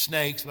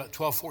 snakes, about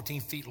 12,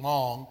 14 feet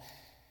long.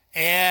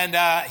 And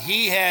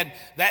he had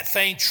that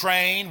thing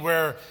trained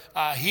where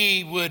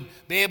he would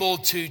be able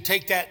to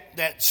take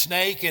that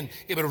snake and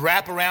it would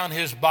wrap around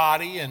his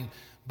body. And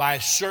by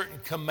a certain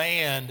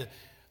command,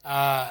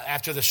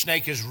 after the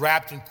snake is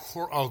wrapped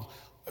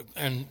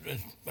and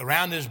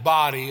around his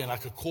body and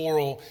like a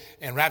coral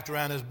and wrapped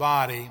around his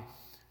body,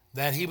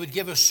 that he would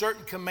give a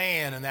certain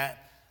command and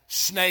that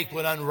snake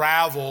would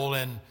unravel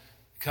and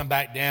come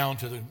back down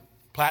to the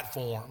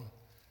platform.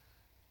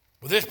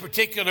 Well, this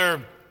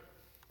particular,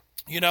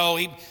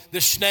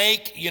 the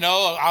snake,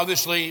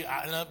 obviously,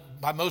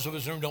 most of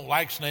us in the room don't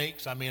like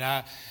snakes. I mean,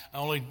 the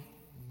only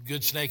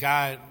good snake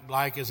I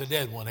like is a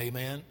dead one,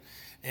 amen?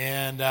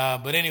 And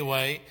but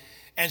anyway,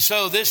 and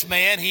so this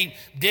man, he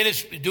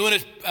doing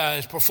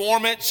his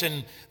performance,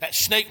 and that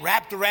snake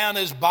wrapped around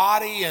his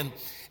body and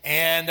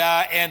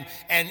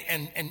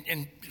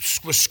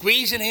was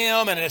squeezing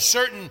him, and at a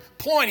certain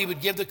point he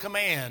would give the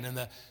command and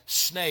the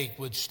snake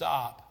would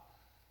stop.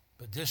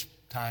 But this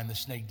time the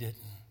snake didn't.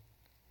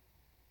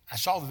 I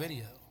saw the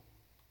video.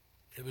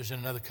 It was in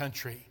another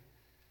country.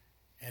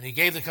 And he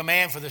gave the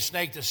command for the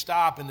snake to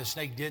stop, and the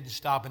snake didn't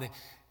stop, and it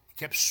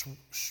kept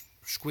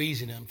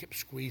squeezing him,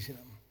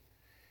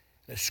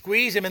 They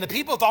squeezed him, and the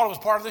people thought it was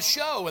part of the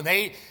show, and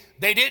they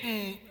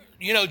didn't,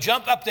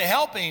 jump up to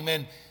help him,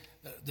 and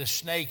the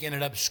snake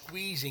ended up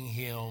squeezing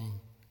him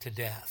to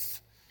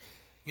death.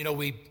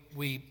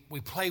 We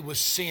play with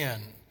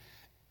sin,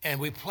 and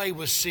we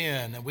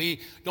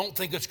don't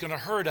think it's going to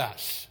hurt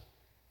us.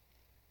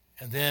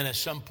 And then at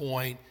some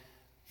point,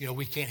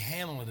 we can't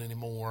handle it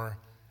anymore,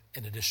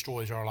 and it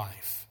destroys our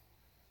life.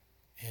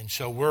 And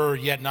so we're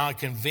yet not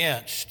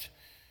convinced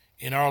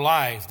in our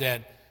life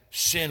that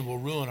sin will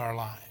ruin our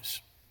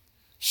lives.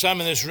 Some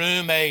in this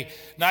room may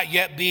not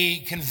yet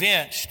be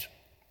convinced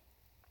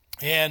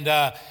and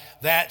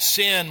that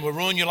sin will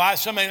ruin your life.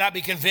 Some may not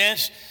be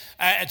convinced,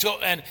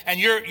 some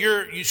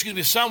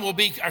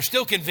are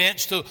still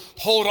convinced to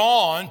hold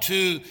on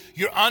to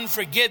your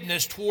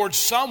unforgiveness towards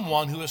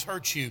someone who has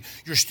hurt you.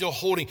 You're still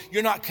holding.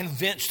 You're not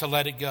convinced to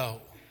let it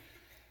go.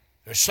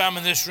 There's some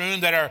in this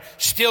room that are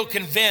still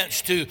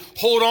convinced to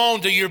hold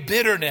on to your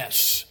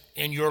bitterness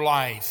in your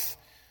life.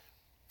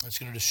 That's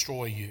going to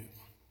destroy you.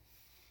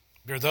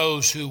 There are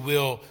those who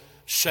will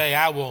say,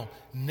 I will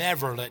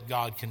never let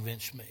God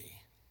convince me.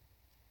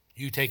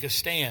 You take a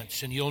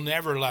stance and you'll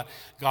never let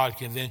God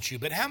convince you.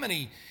 But how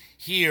many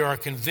here are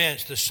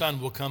convinced the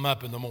sun will come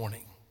up in the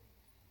morning?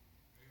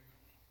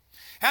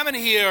 How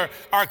many here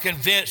are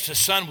convinced the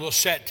sun will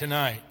set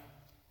tonight?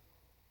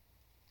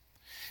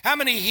 How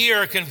many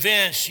here are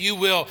convinced you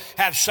will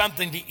have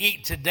something to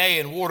eat today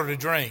and water to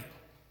drink?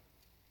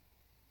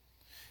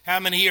 How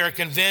many here are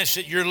convinced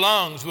that your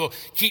lungs will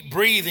keep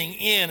breathing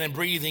in and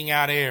breathing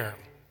out air?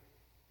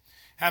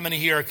 How many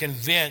here are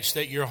convinced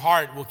that your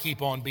heart will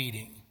keep on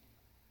beating?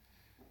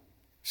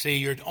 See,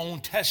 your own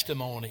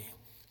testimony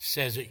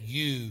says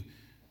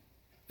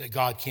that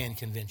God can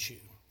convince you.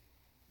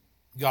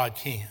 God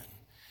can.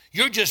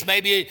 You're just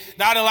maybe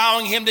not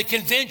allowing him to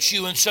convince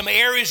you in some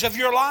areas of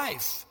your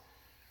life.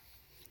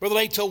 Brother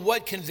Leto,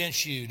 what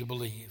convinced you to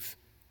believe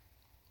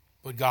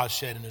what God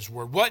said in his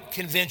word? What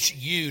convinced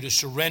you to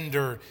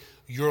surrender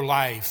your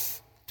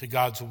life to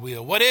God's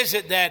will? What is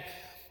it that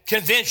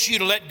convinced you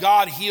to let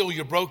God heal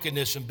your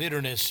brokenness and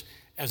bitterness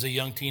as a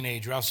young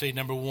teenager? I'll say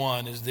number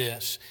one is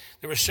this.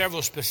 There were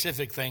several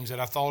specific things that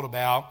I thought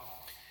about.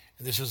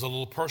 This is a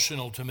little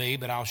personal to me,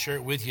 but I'll share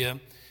it with you.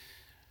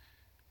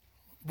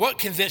 What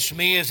convinced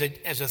me as a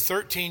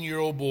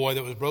 13-year-old boy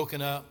that was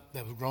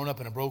grown up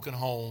in a broken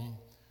home,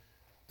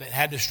 that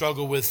had to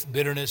struggle with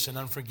bitterness and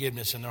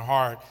unforgiveness in their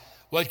heart,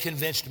 what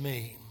convinced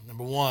me?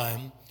 Number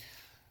one,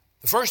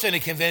 the first thing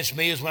that convinced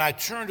me is when I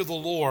turned to the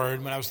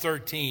Lord when I was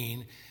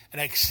 13 and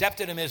I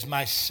accepted him as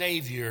my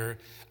Savior,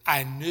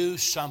 I knew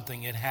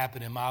something had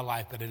happened in my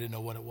life, but I didn't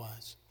know what it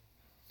was.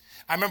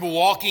 I remember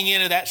walking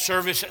into that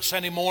service that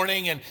Sunday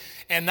morning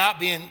and not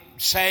being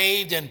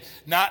saved and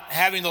not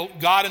having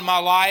God in my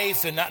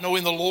life and not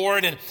knowing the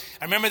Lord. And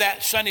I remember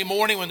that Sunday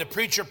morning when the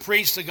preacher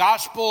preached the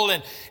gospel.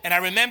 And I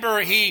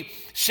remember he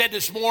said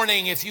this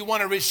morning, if you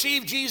want to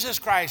receive Jesus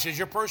Christ as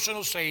your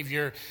personal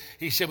Savior,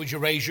 he said, would you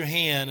raise your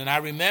hand? And I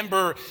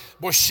remember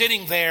we're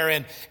sitting there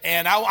and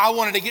I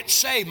wanted to get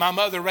saved. My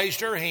mother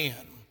raised her hand.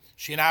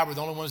 She and I were the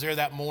only ones there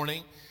that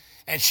morning.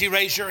 And she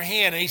raised her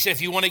hand, and he said,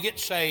 if you want to get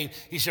saved,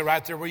 he said,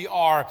 right there where you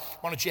are,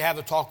 why don't you have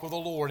a talk with the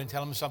Lord and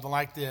tell him something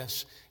like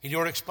this. He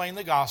ought to explain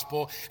the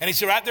gospel. And he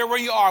said, right there where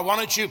you are, why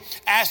don't you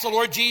ask the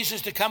Lord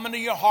Jesus to come into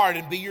your heart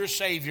and be your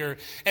Savior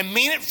and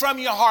mean it from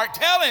your heart.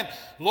 Tell him,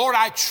 Lord,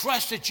 I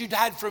trust that you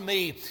died for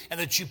me and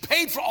that you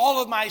paid for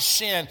all of my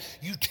sin.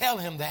 You tell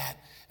him that.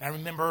 And I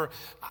remember,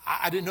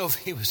 I didn't know if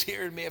he was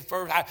hearing me at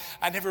first.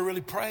 I never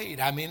really prayed.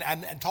 I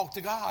talked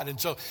to God. And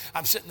so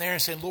I'm sitting there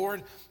and saying,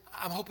 Lord,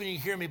 I'm hoping you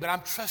hear me, but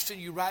I'm trusting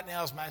you right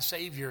now as my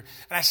Savior.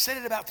 And I said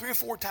it about 3 or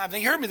 4 times.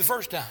 He heard me the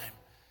first time.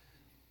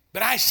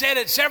 But I said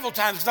it several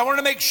times because I wanted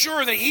to make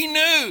sure that he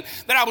knew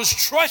that I was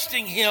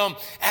trusting him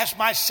as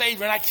my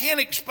Savior. And I can't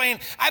explain,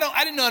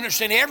 I didn't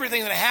understand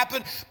everything that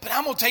happened, but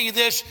I'm going to tell you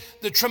this,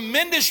 the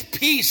tremendous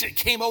peace that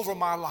came over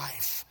my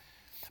life.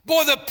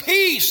 Boy, the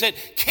peace that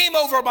came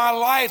over my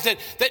life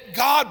that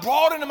God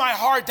brought into my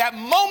heart that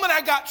moment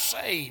I got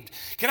saved.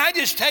 Can I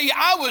just tell you,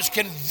 I was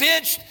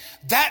convinced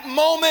that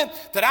moment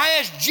that I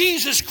asked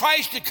Jesus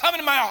Christ to come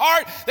into my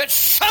heart that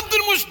something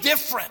was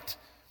different.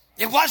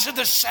 It wasn't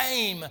the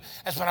same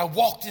as when I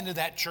walked into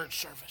that church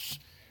service.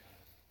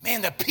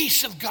 Man, the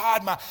peace of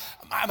God,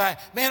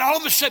 man, all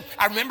of a sudden,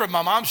 I remember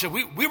my mom said,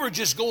 we were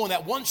just going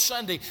that one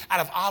Sunday out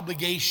of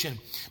obligation.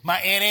 My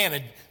Aunt Ann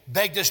had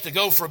begged us to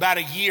go for about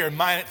a year. And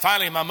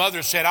finally, my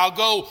mother said, I'll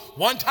go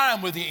one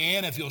time with you,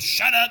 Ann, if you'll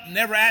shut up and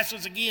never ask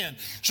us again.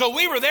 So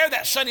we were there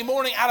that Sunday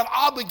morning out of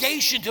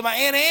obligation to my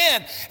Aunt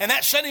Ann. And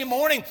that Sunday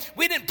morning,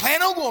 we didn't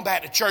plan on going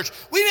back to church.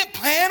 We didn't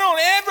plan on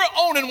ever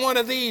owning one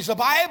of these, a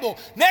Bible.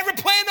 Never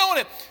planned on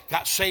it.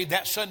 Got saved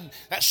that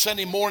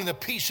Sunday morning. The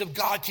peace of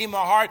God came in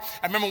my heart.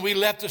 I remember when we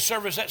left the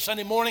service that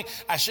Sunday morning,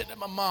 I said to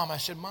my mom, I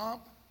said,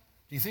 Mom,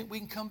 do you think we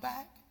can come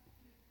back?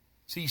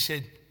 She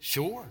said,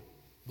 sure.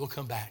 We'll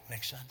come back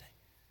next Sunday.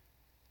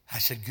 I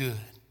said, good.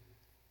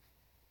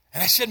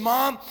 And I said,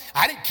 Mom,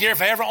 I didn't care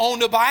if I ever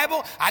owned a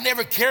Bible. I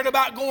never cared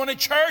about going to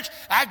church.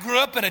 I grew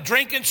up in a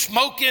drinking,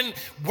 smoking,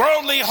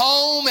 worldly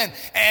home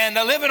and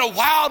living a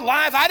wild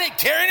life. I didn't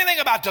care anything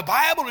about the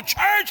Bible or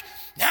church.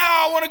 Now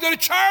I want to go to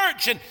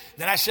church. And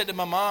then I said to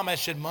my mom, I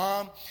said,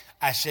 Mom,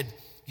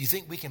 you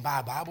think we can buy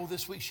a Bible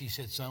this week? She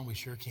said, son, we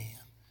sure can.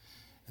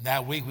 And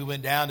that week we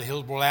went down to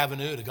Hillsborough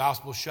Avenue, the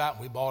gospel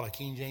shop. We bought a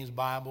King James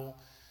Bible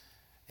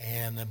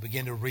and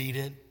began to read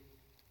it.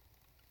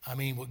 I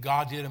mean, what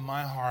God did in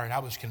my heart, I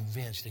was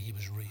convinced that he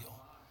was real.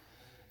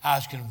 I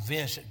was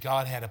convinced that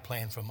God had a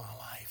plan for my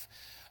life.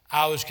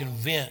 I was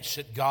convinced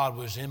that God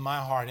was in my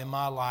heart, in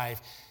my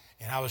life,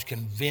 and I was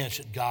convinced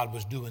that God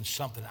was doing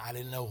something. I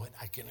didn't know it.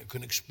 I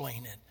couldn't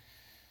explain it.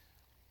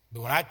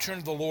 But when I turned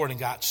to the Lord and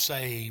got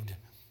saved,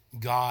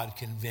 God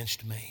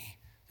convinced me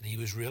that he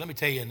was real. Let me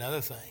tell you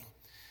another thing.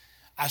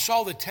 I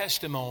saw the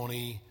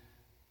testimony,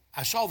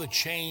 I saw the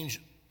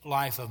changed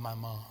life of my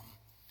mom.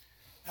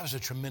 That was a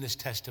tremendous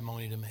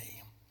testimony to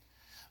me.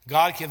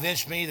 God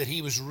convinced me that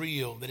he was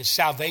real, that his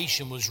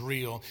salvation was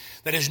real,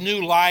 that his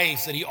new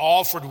life that he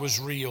offered was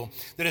real,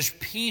 that his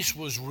peace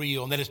was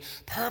real, and that his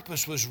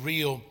purpose was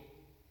real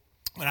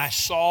when I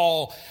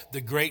saw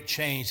the great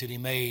change that he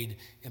made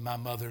in my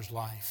mother's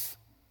life.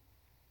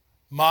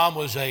 Mom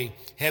was a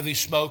heavy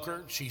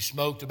smoker. She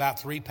smoked about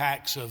 3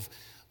 packs of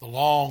the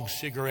long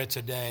cigarettes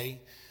a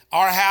day.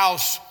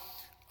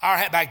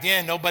 Back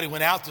then, nobody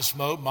went out to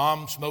smoke.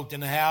 Mom smoked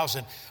in the house,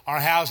 and our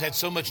house had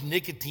so much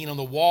nicotine on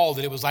the wall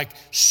that it was like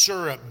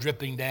syrup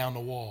dripping down the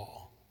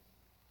wall.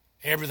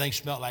 Everything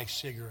smelled like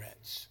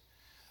cigarettes.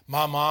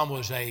 My mom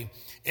was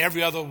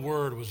every other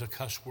word was a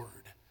cuss word.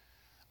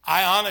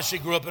 I honestly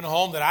grew up in a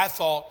home that I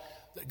thought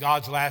that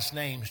God's last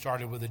name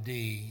started with a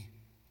D,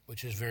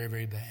 which is very,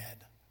 very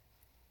bad.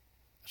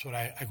 That's what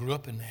I grew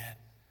up in that.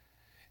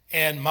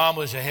 And Mom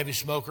was a heavy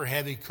smoker,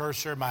 heavy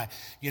cursor.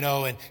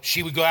 And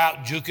she would go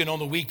out juking on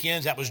the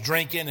weekends. That was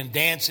drinking and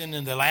dancing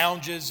in the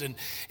lounges.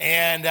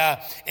 And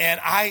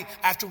I,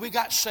 after we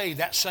got saved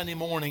that Sunday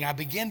morning, I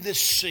began to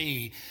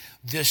see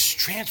this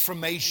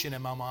transformation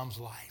in my mom's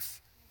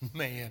life.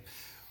 Man,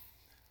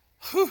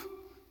 whew.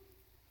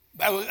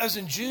 That was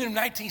in June of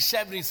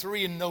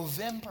 1973 in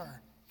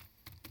November.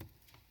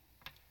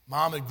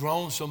 Mom had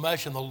grown so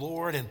much in the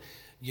Lord, and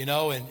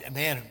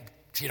man,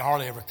 she'd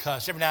hardly ever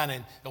cuss. Every now and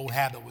then, the old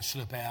habit would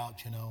slip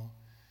out,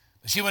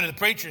 But she went to the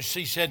preacher.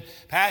 She said,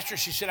 Pastor,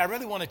 I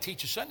really want to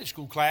teach a Sunday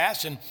school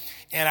class, and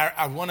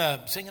I want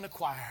to sing in a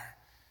choir.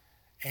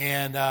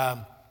 And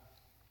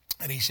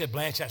he said,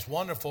 Blanche, that's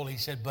wonderful. He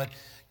said, but,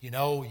 you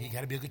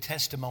got to be a good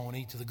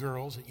testimony to the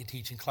girls that you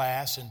teach in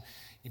class, and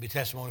you be a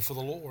testimony for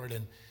the Lord.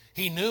 And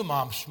he knew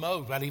Mom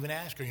smoked, but I didn't even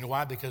ask her. You know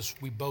why? Because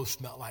we both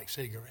smelled like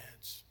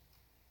cigarettes.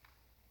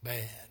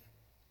 Bad.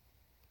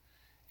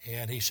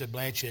 And he said,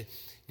 Blanche,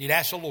 you'd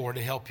ask the Lord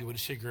to help you with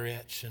the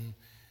cigarettes. And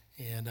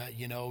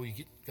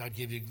God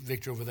give you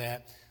victory over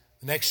that.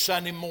 The next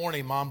Sunday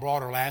morning, Mom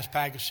brought her last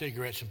pack of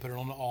cigarettes and put it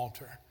on the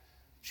altar.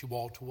 She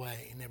walked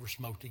away and never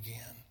smoked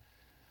again.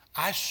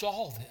 I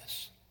saw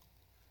this.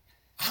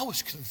 I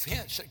was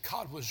convinced that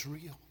God was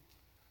real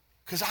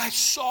because I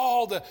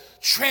saw the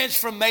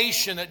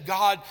transformation that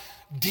God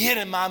did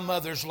in my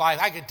mother's life.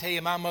 I can tell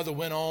you my mother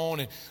went on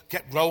and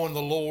kept growing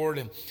the Lord,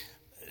 and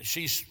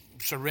she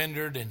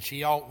surrendered, and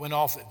she went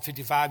off at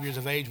 55 years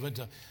of age, went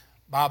to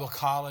Bible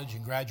college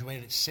and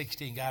graduated at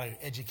 60 and got an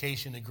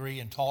education degree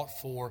and taught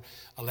for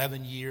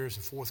 11 years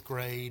in fourth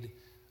grade.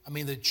 I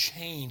mean, the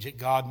change that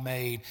God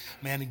made,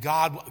 man,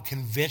 God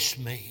convinced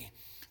me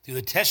through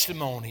the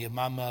testimony of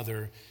my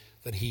mother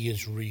that he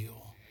is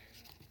real.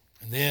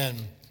 And then,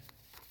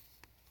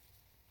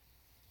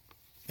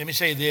 let me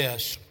say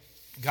this.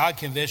 God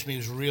convinced me he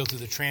was real through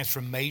the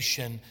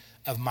transformation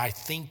of my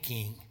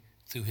thinking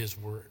through his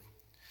word.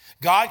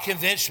 God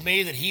convinced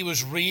me that he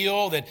was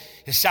real, that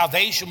his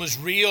salvation was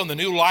real, and the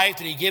new life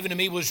that he'd given to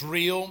me was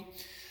real.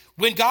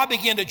 When God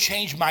began to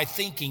change my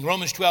thinking,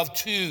 Romans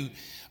 12:2,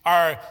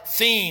 our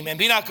theme, and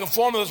be not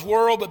conformed to this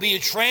world, but be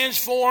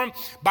transformed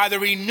by the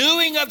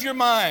renewing of your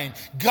mind.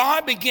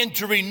 God began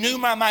to renew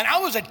my mind. I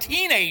was a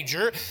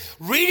teenager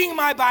reading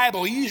my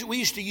Bible. We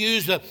used to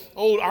use the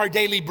old Our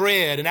Daily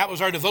Bread, and that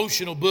was our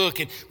devotional book,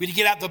 and we'd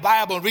get out the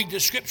Bible and read the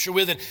scripture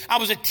with it. I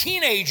was a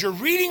teenager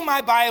reading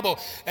my Bible,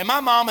 and my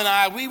mom and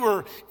I, we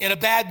were in a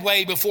bad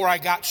way before I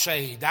got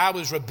saved. I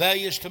was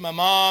rebellious to my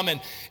mom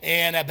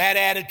and a bad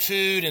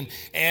attitude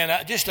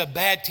and just a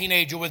bad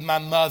teenager with my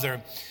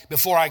mother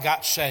before I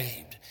got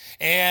saved.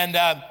 And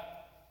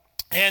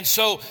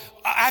so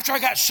after I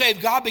got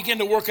saved, God began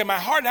to work in my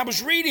heart. And I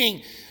was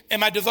reading in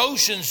my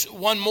devotions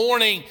one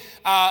morning,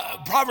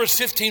 Proverbs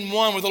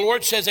 15:1, where the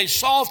Lord says, a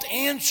soft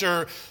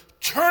answer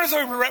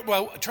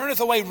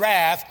turneth away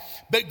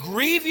wrath, but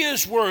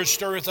grievous words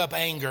stirreth up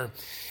anger.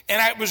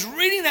 And I was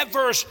reading that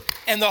verse,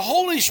 and the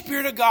Holy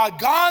Spirit of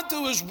God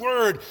through his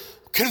word,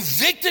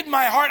 convicted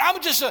my heart. I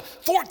was just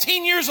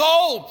 14 years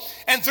old.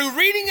 And through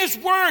reading his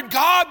word,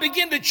 God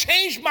began to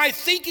change my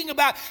thinking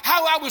about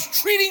how I was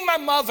treating my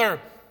mother.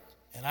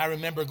 And I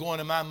remember going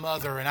to my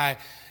mother, and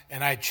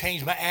I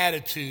changed my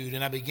attitude,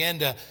 and I began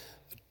to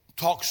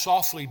talk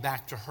softly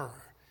back to her.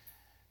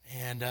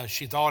 And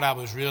she thought I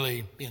was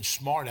really being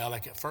smart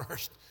aleck at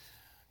first,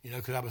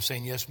 because I was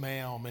saying yes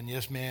ma'am and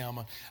yes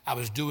ma'am. I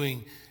was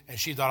doing, and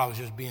she thought I was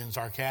just being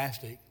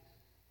sarcastic.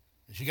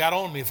 And she got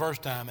on me the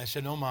first time. I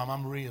said, no, Mom,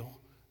 I'm real.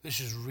 This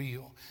is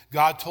real.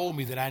 God told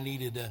me that I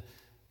needed to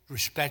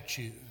respect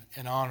you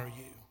and honor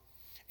you.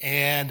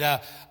 And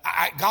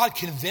God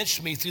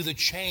convinced me through the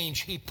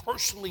change he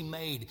personally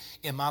made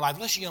in my life.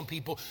 Listen, young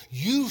people,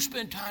 you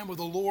spend time with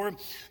the Lord.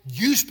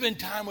 You spend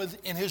time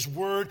in his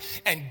word,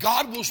 and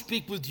God will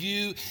speak with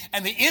you.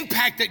 And the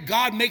impact that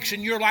God makes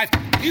in your life,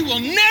 you will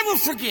never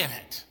forget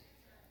it.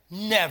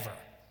 Never.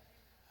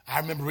 I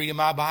remember reading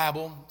my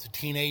Bible as a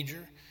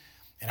teenager,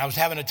 and I was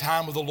having a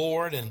time with the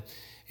Lord, and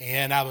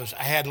I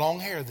had long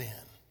hair then.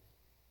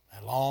 I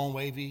had long,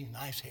 wavy,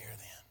 nice hair then.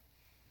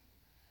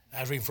 I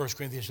was reading 1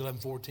 Corinthians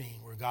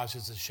 11:14, where God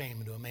says it's a shame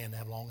unto a man to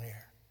have long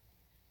hair.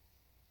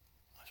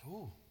 I said,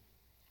 ooh,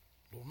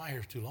 Lord, my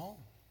hair's too long.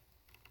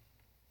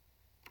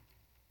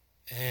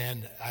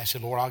 And I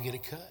said, Lord, I'll get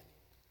it cut.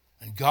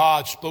 And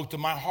God spoke to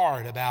my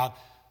heart about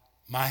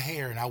my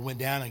hair, and I went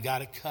down and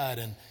got it cut.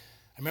 And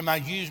I remember my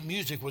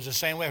music was the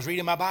same way. I was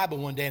reading my Bible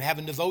one day and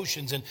having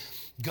devotions, and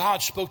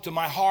God spoke to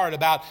my heart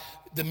about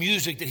the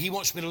music that he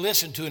wants me to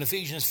listen to in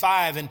Ephesians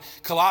 5 and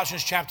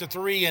Colossians chapter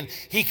 3. And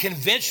he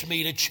convinced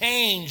me to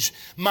change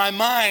my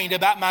mind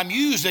about my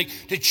music,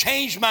 to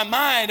change my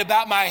mind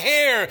about my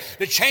hair,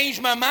 to change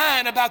my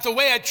mind about the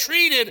way I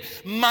treated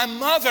my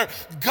mother.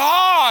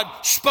 God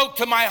spoke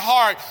to my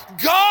heart.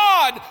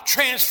 God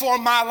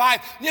transformed my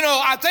life.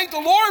 I thank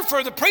the Lord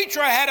for the preacher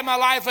I had in my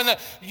life and the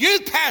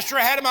youth pastor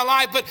I had in my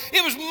life, but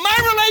it was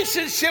my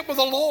relationship with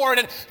the Lord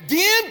and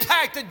the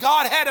impact that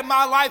God had in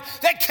my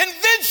life that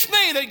convinced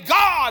me that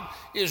God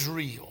is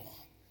real.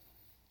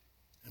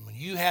 And when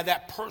you have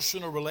that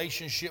personal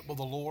relationship with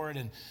the Lord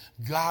and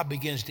God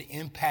begins to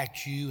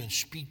impact you and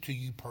speak to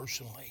you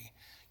personally,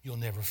 you'll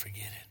never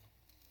forget it.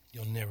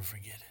 You'll never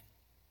forget it.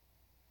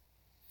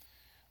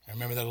 I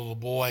remember that little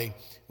boy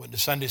went to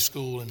Sunday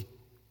school and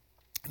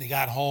he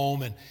got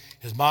home and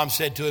his mom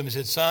said to him, he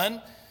said,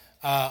 son,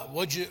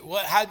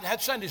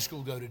 how'd Sunday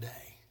school go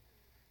today?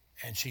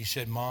 And she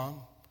said,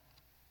 Mom,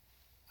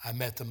 I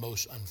met the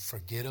most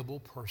unforgettable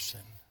person,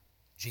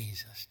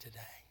 Jesus, today.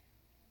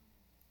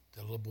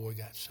 The little boy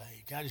got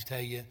saved. Can I just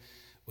tell you,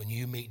 when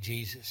you meet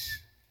Jesus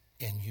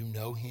and you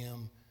know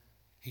him,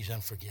 he's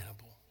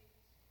unforgettable.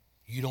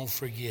 You don't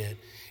forget.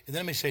 And then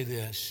let me say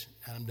this,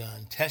 and I'm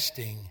done.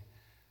 Testing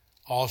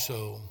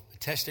also, the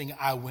testing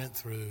I went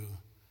through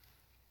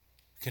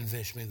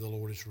convinced me the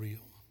Lord is real.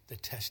 The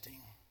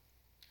testing.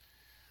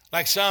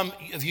 Like some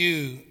of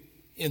you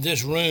in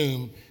this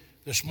room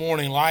this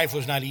morning, life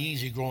was not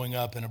easy growing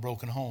up in a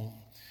broken home.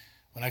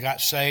 When I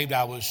got saved,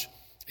 I was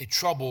a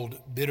troubled,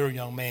 bitter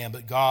young man,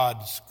 but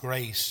God's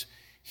grace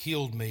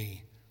healed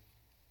me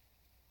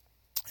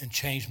and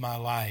changed my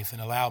life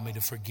and allowed me to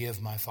forgive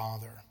my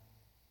father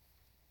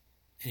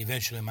and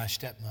eventually my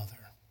stepmother.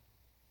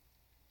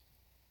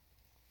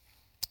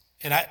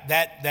 And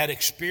that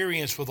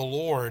experience with the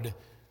Lord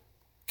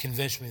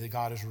convinced me that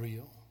God is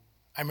real.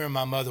 I remember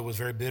my mother was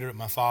very bitter at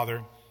my father,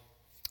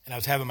 and I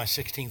was having my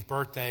 16th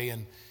birthday,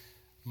 and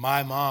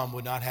my mom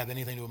would not have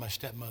anything to do with my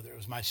stepmother. It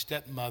was my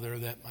stepmother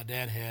that my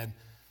dad had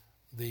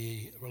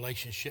the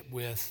relationship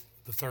with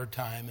the third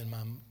time, and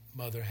my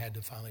mother had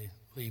to finally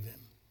leave him.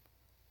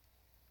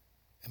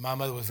 And my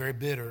mother was very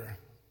bitter.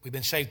 We've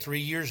been saved 3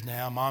 years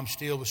now. Mom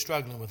still was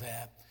struggling with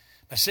that.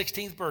 My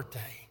 16th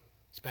birthday,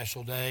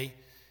 special day,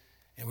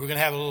 and we were going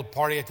to have a little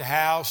party at the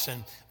house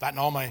and inviting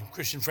all my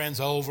Christian friends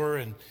over,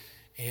 and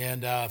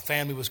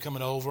family was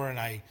coming over. And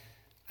I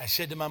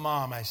said to my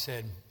mom, I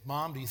said,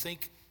 Mom, do you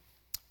think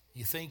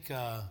it's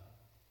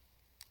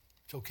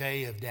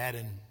okay if Dad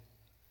and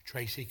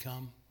Tracy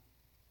come?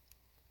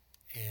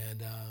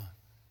 And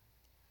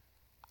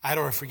I'd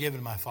already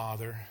forgiven my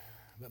father,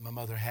 but my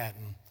mother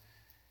hadn't.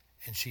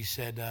 And she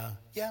said,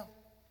 yeah,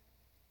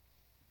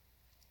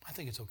 I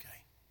think it's okay.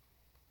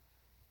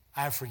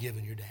 I've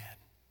forgiven your dad.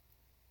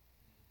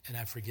 And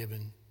I've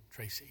forgiven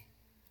Tracy.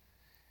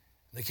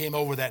 They came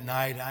over that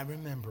night, and I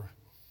remember,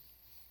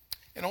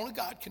 and only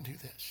God can do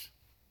this.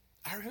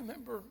 I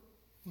remember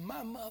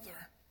my mother,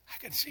 I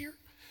could see her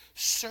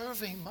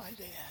serving my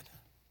dad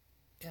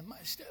and my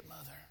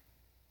stepmother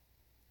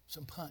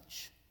some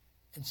punch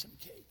and some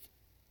cake.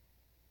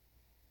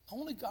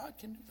 Only God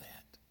can do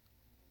that.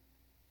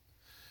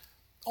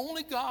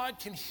 Only God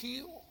can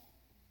heal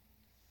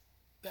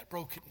that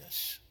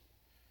brokenness.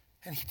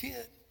 And he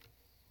did.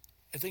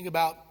 I think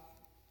about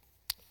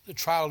the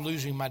trial of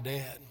losing my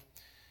dad.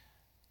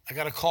 I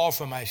got a call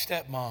from my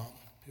stepmom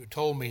who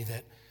told me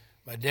that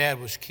my dad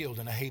was killed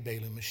in a hay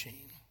baling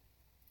machine.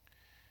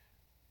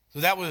 So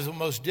that was the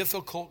most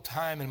difficult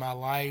time in my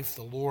life.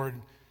 The Lord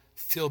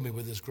filled me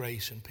with his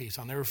grace and peace.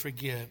 I'll never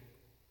forget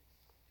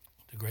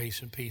the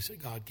grace and peace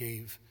that God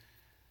gave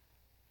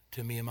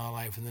to me in my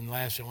life. And then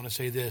lastly, I want to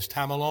say this.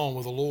 Time alone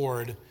with the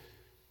Lord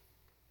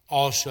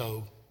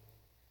also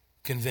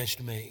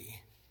convinced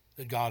me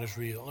that God is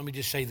real. Let me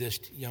just say this,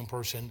 young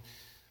person.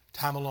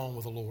 Time alone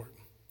with the Lord.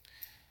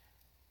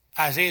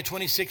 Isaiah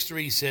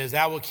 26:3 says,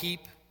 "Thou wilt keep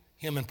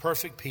him in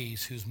perfect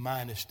peace whose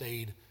mind is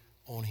stayed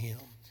on him."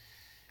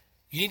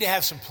 You need to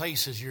have some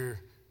places you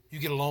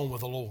get alone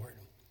with the Lord.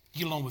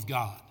 You get alone with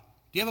God.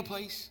 Do you have a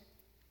place?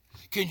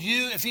 Can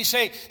you, if you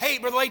say, hey,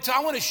 Brother Leto,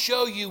 I want to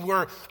show you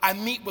where I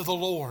meet with the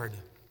Lord,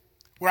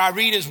 where I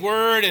read his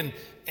word and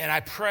I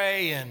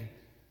pray, and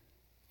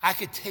I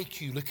could take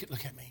you, look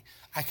at me,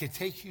 I could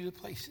take you to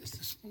places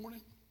this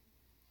morning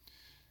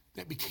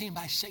that became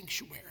my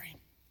sanctuary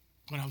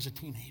when I was a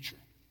teenager.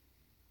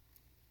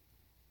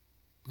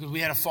 Because we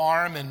had a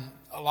farm and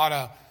a lot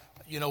of,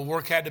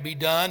 work had to be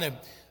done. And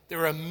there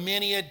were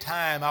many a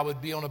time I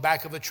would be on the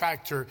back of a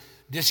tractor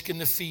disking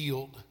the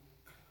field.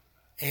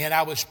 And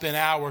I would spend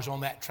hours on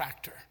that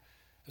tractor.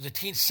 As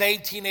a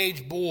saved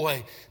teenage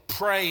boy,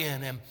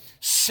 praying and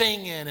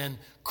singing and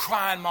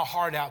crying my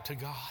heart out to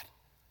God.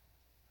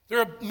 There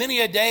are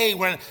many a day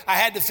when I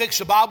had to fix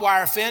a barbed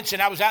wire fence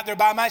and I was out there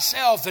by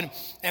myself, and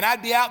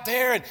I'd be out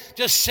there and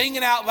just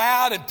singing out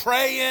loud and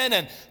praying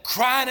and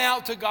crying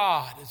out to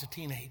God as a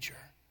teenager.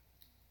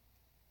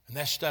 And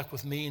that stuck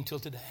with me until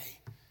today,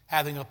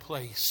 having a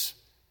place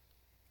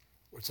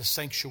where it's a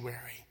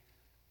sanctuary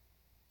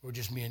where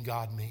just me and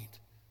God meet.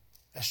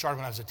 That started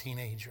when I was a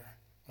teenager,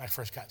 when I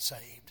first got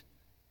saved.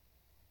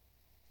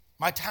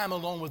 My time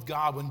alone with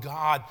God, when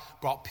God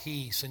brought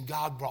peace and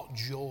God brought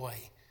joy.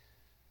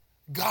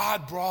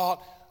 God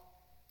brought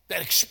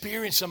that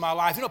experience in my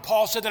life.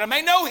 Paul said that I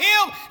may know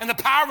him and the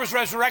power of his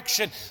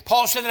resurrection.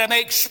 Paul said that I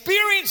may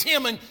experience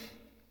him in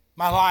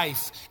my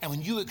life. And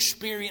when you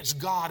experience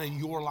God in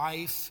your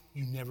life,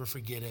 you never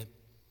forget it.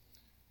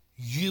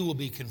 You will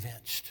be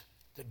convinced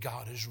that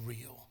God is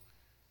real,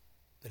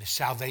 that his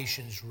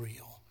salvation is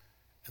real,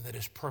 and that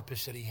his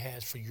purpose that he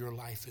has for your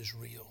life is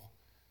real.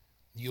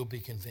 You'll be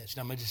convinced.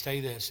 Now, I'm going to just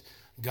say this.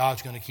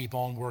 God's going to keep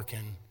on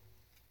working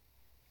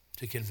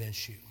to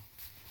convince you.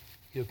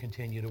 He'll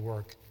continue to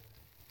work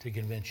to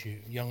convince you.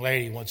 A young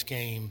lady once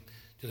came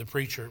to the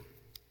preacher.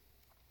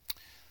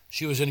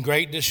 She was in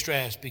great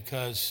distress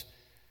because,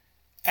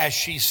 as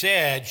she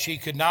said, she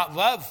could not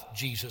love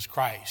Jesus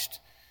Christ.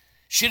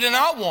 She did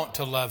not want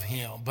to love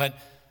him, but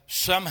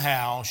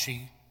somehow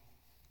she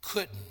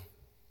couldn't.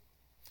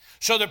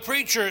 So the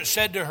preacher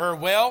said to her,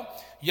 well,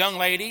 young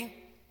lady,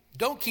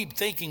 don't keep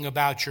thinking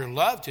about your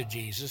love to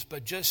Jesus,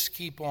 but just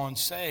keep on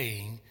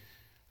saying,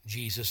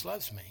 Jesus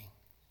loves me.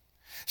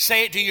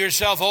 Say it to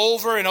yourself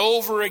over and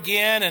over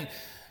again, and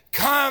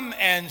come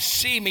and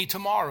see me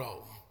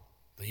tomorrow.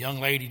 The young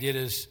lady did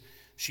as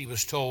she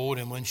was told,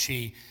 and when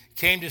she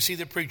came to see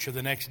the preacher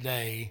the next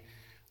day,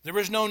 there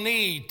was no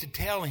need to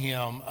tell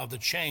him of the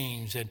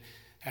change that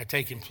had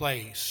taken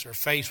place. Her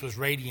face was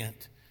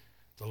radiant.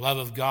 The love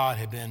of God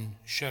had been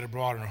shed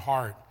abroad in her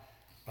heart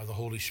by the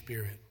Holy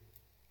Spirit.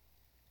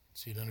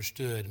 She had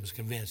understood and was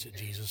convinced that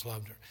Jesus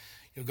loved her.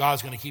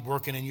 God's going to keep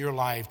working in your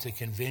life to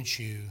convince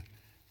you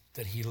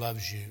that he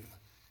loves you,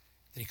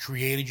 that he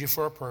created you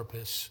for a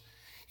purpose.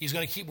 He's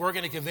going to keep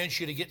working to convince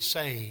you to get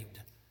saved,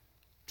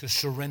 to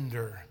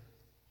surrender,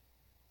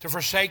 to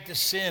forsake the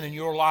sin in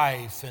your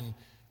life and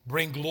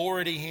bring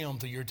glory to him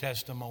through your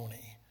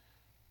testimony.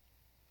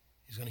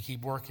 He's going to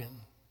keep working.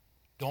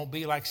 Don't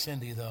be like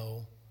Cindy,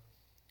 though.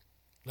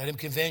 Let him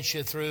convince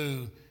you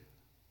through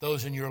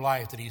those in your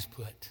life that he's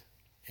put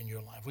in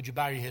your life. Would you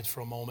bow your heads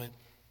for a moment?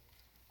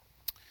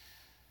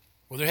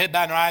 With your head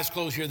bowed and your eyes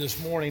closed here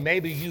this morning,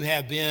 maybe you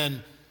have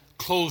been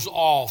closed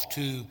off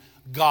to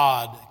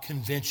God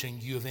convincing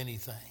you of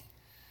anything.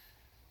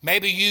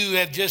 Maybe you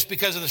have, just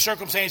because of the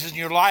circumstances in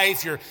your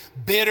life, you're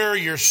bitter,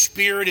 your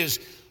spirit is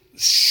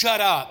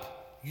shut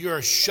up.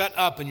 You're shut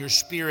up in your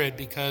spirit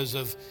because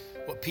of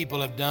what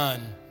people have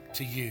done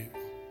to you,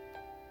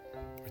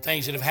 or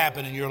things that have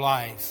happened in your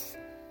life.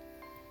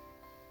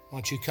 Why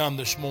don't you come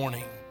this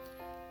morning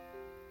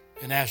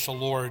and ask the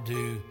Lord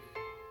to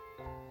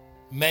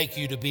make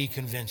you to be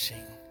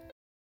convincing.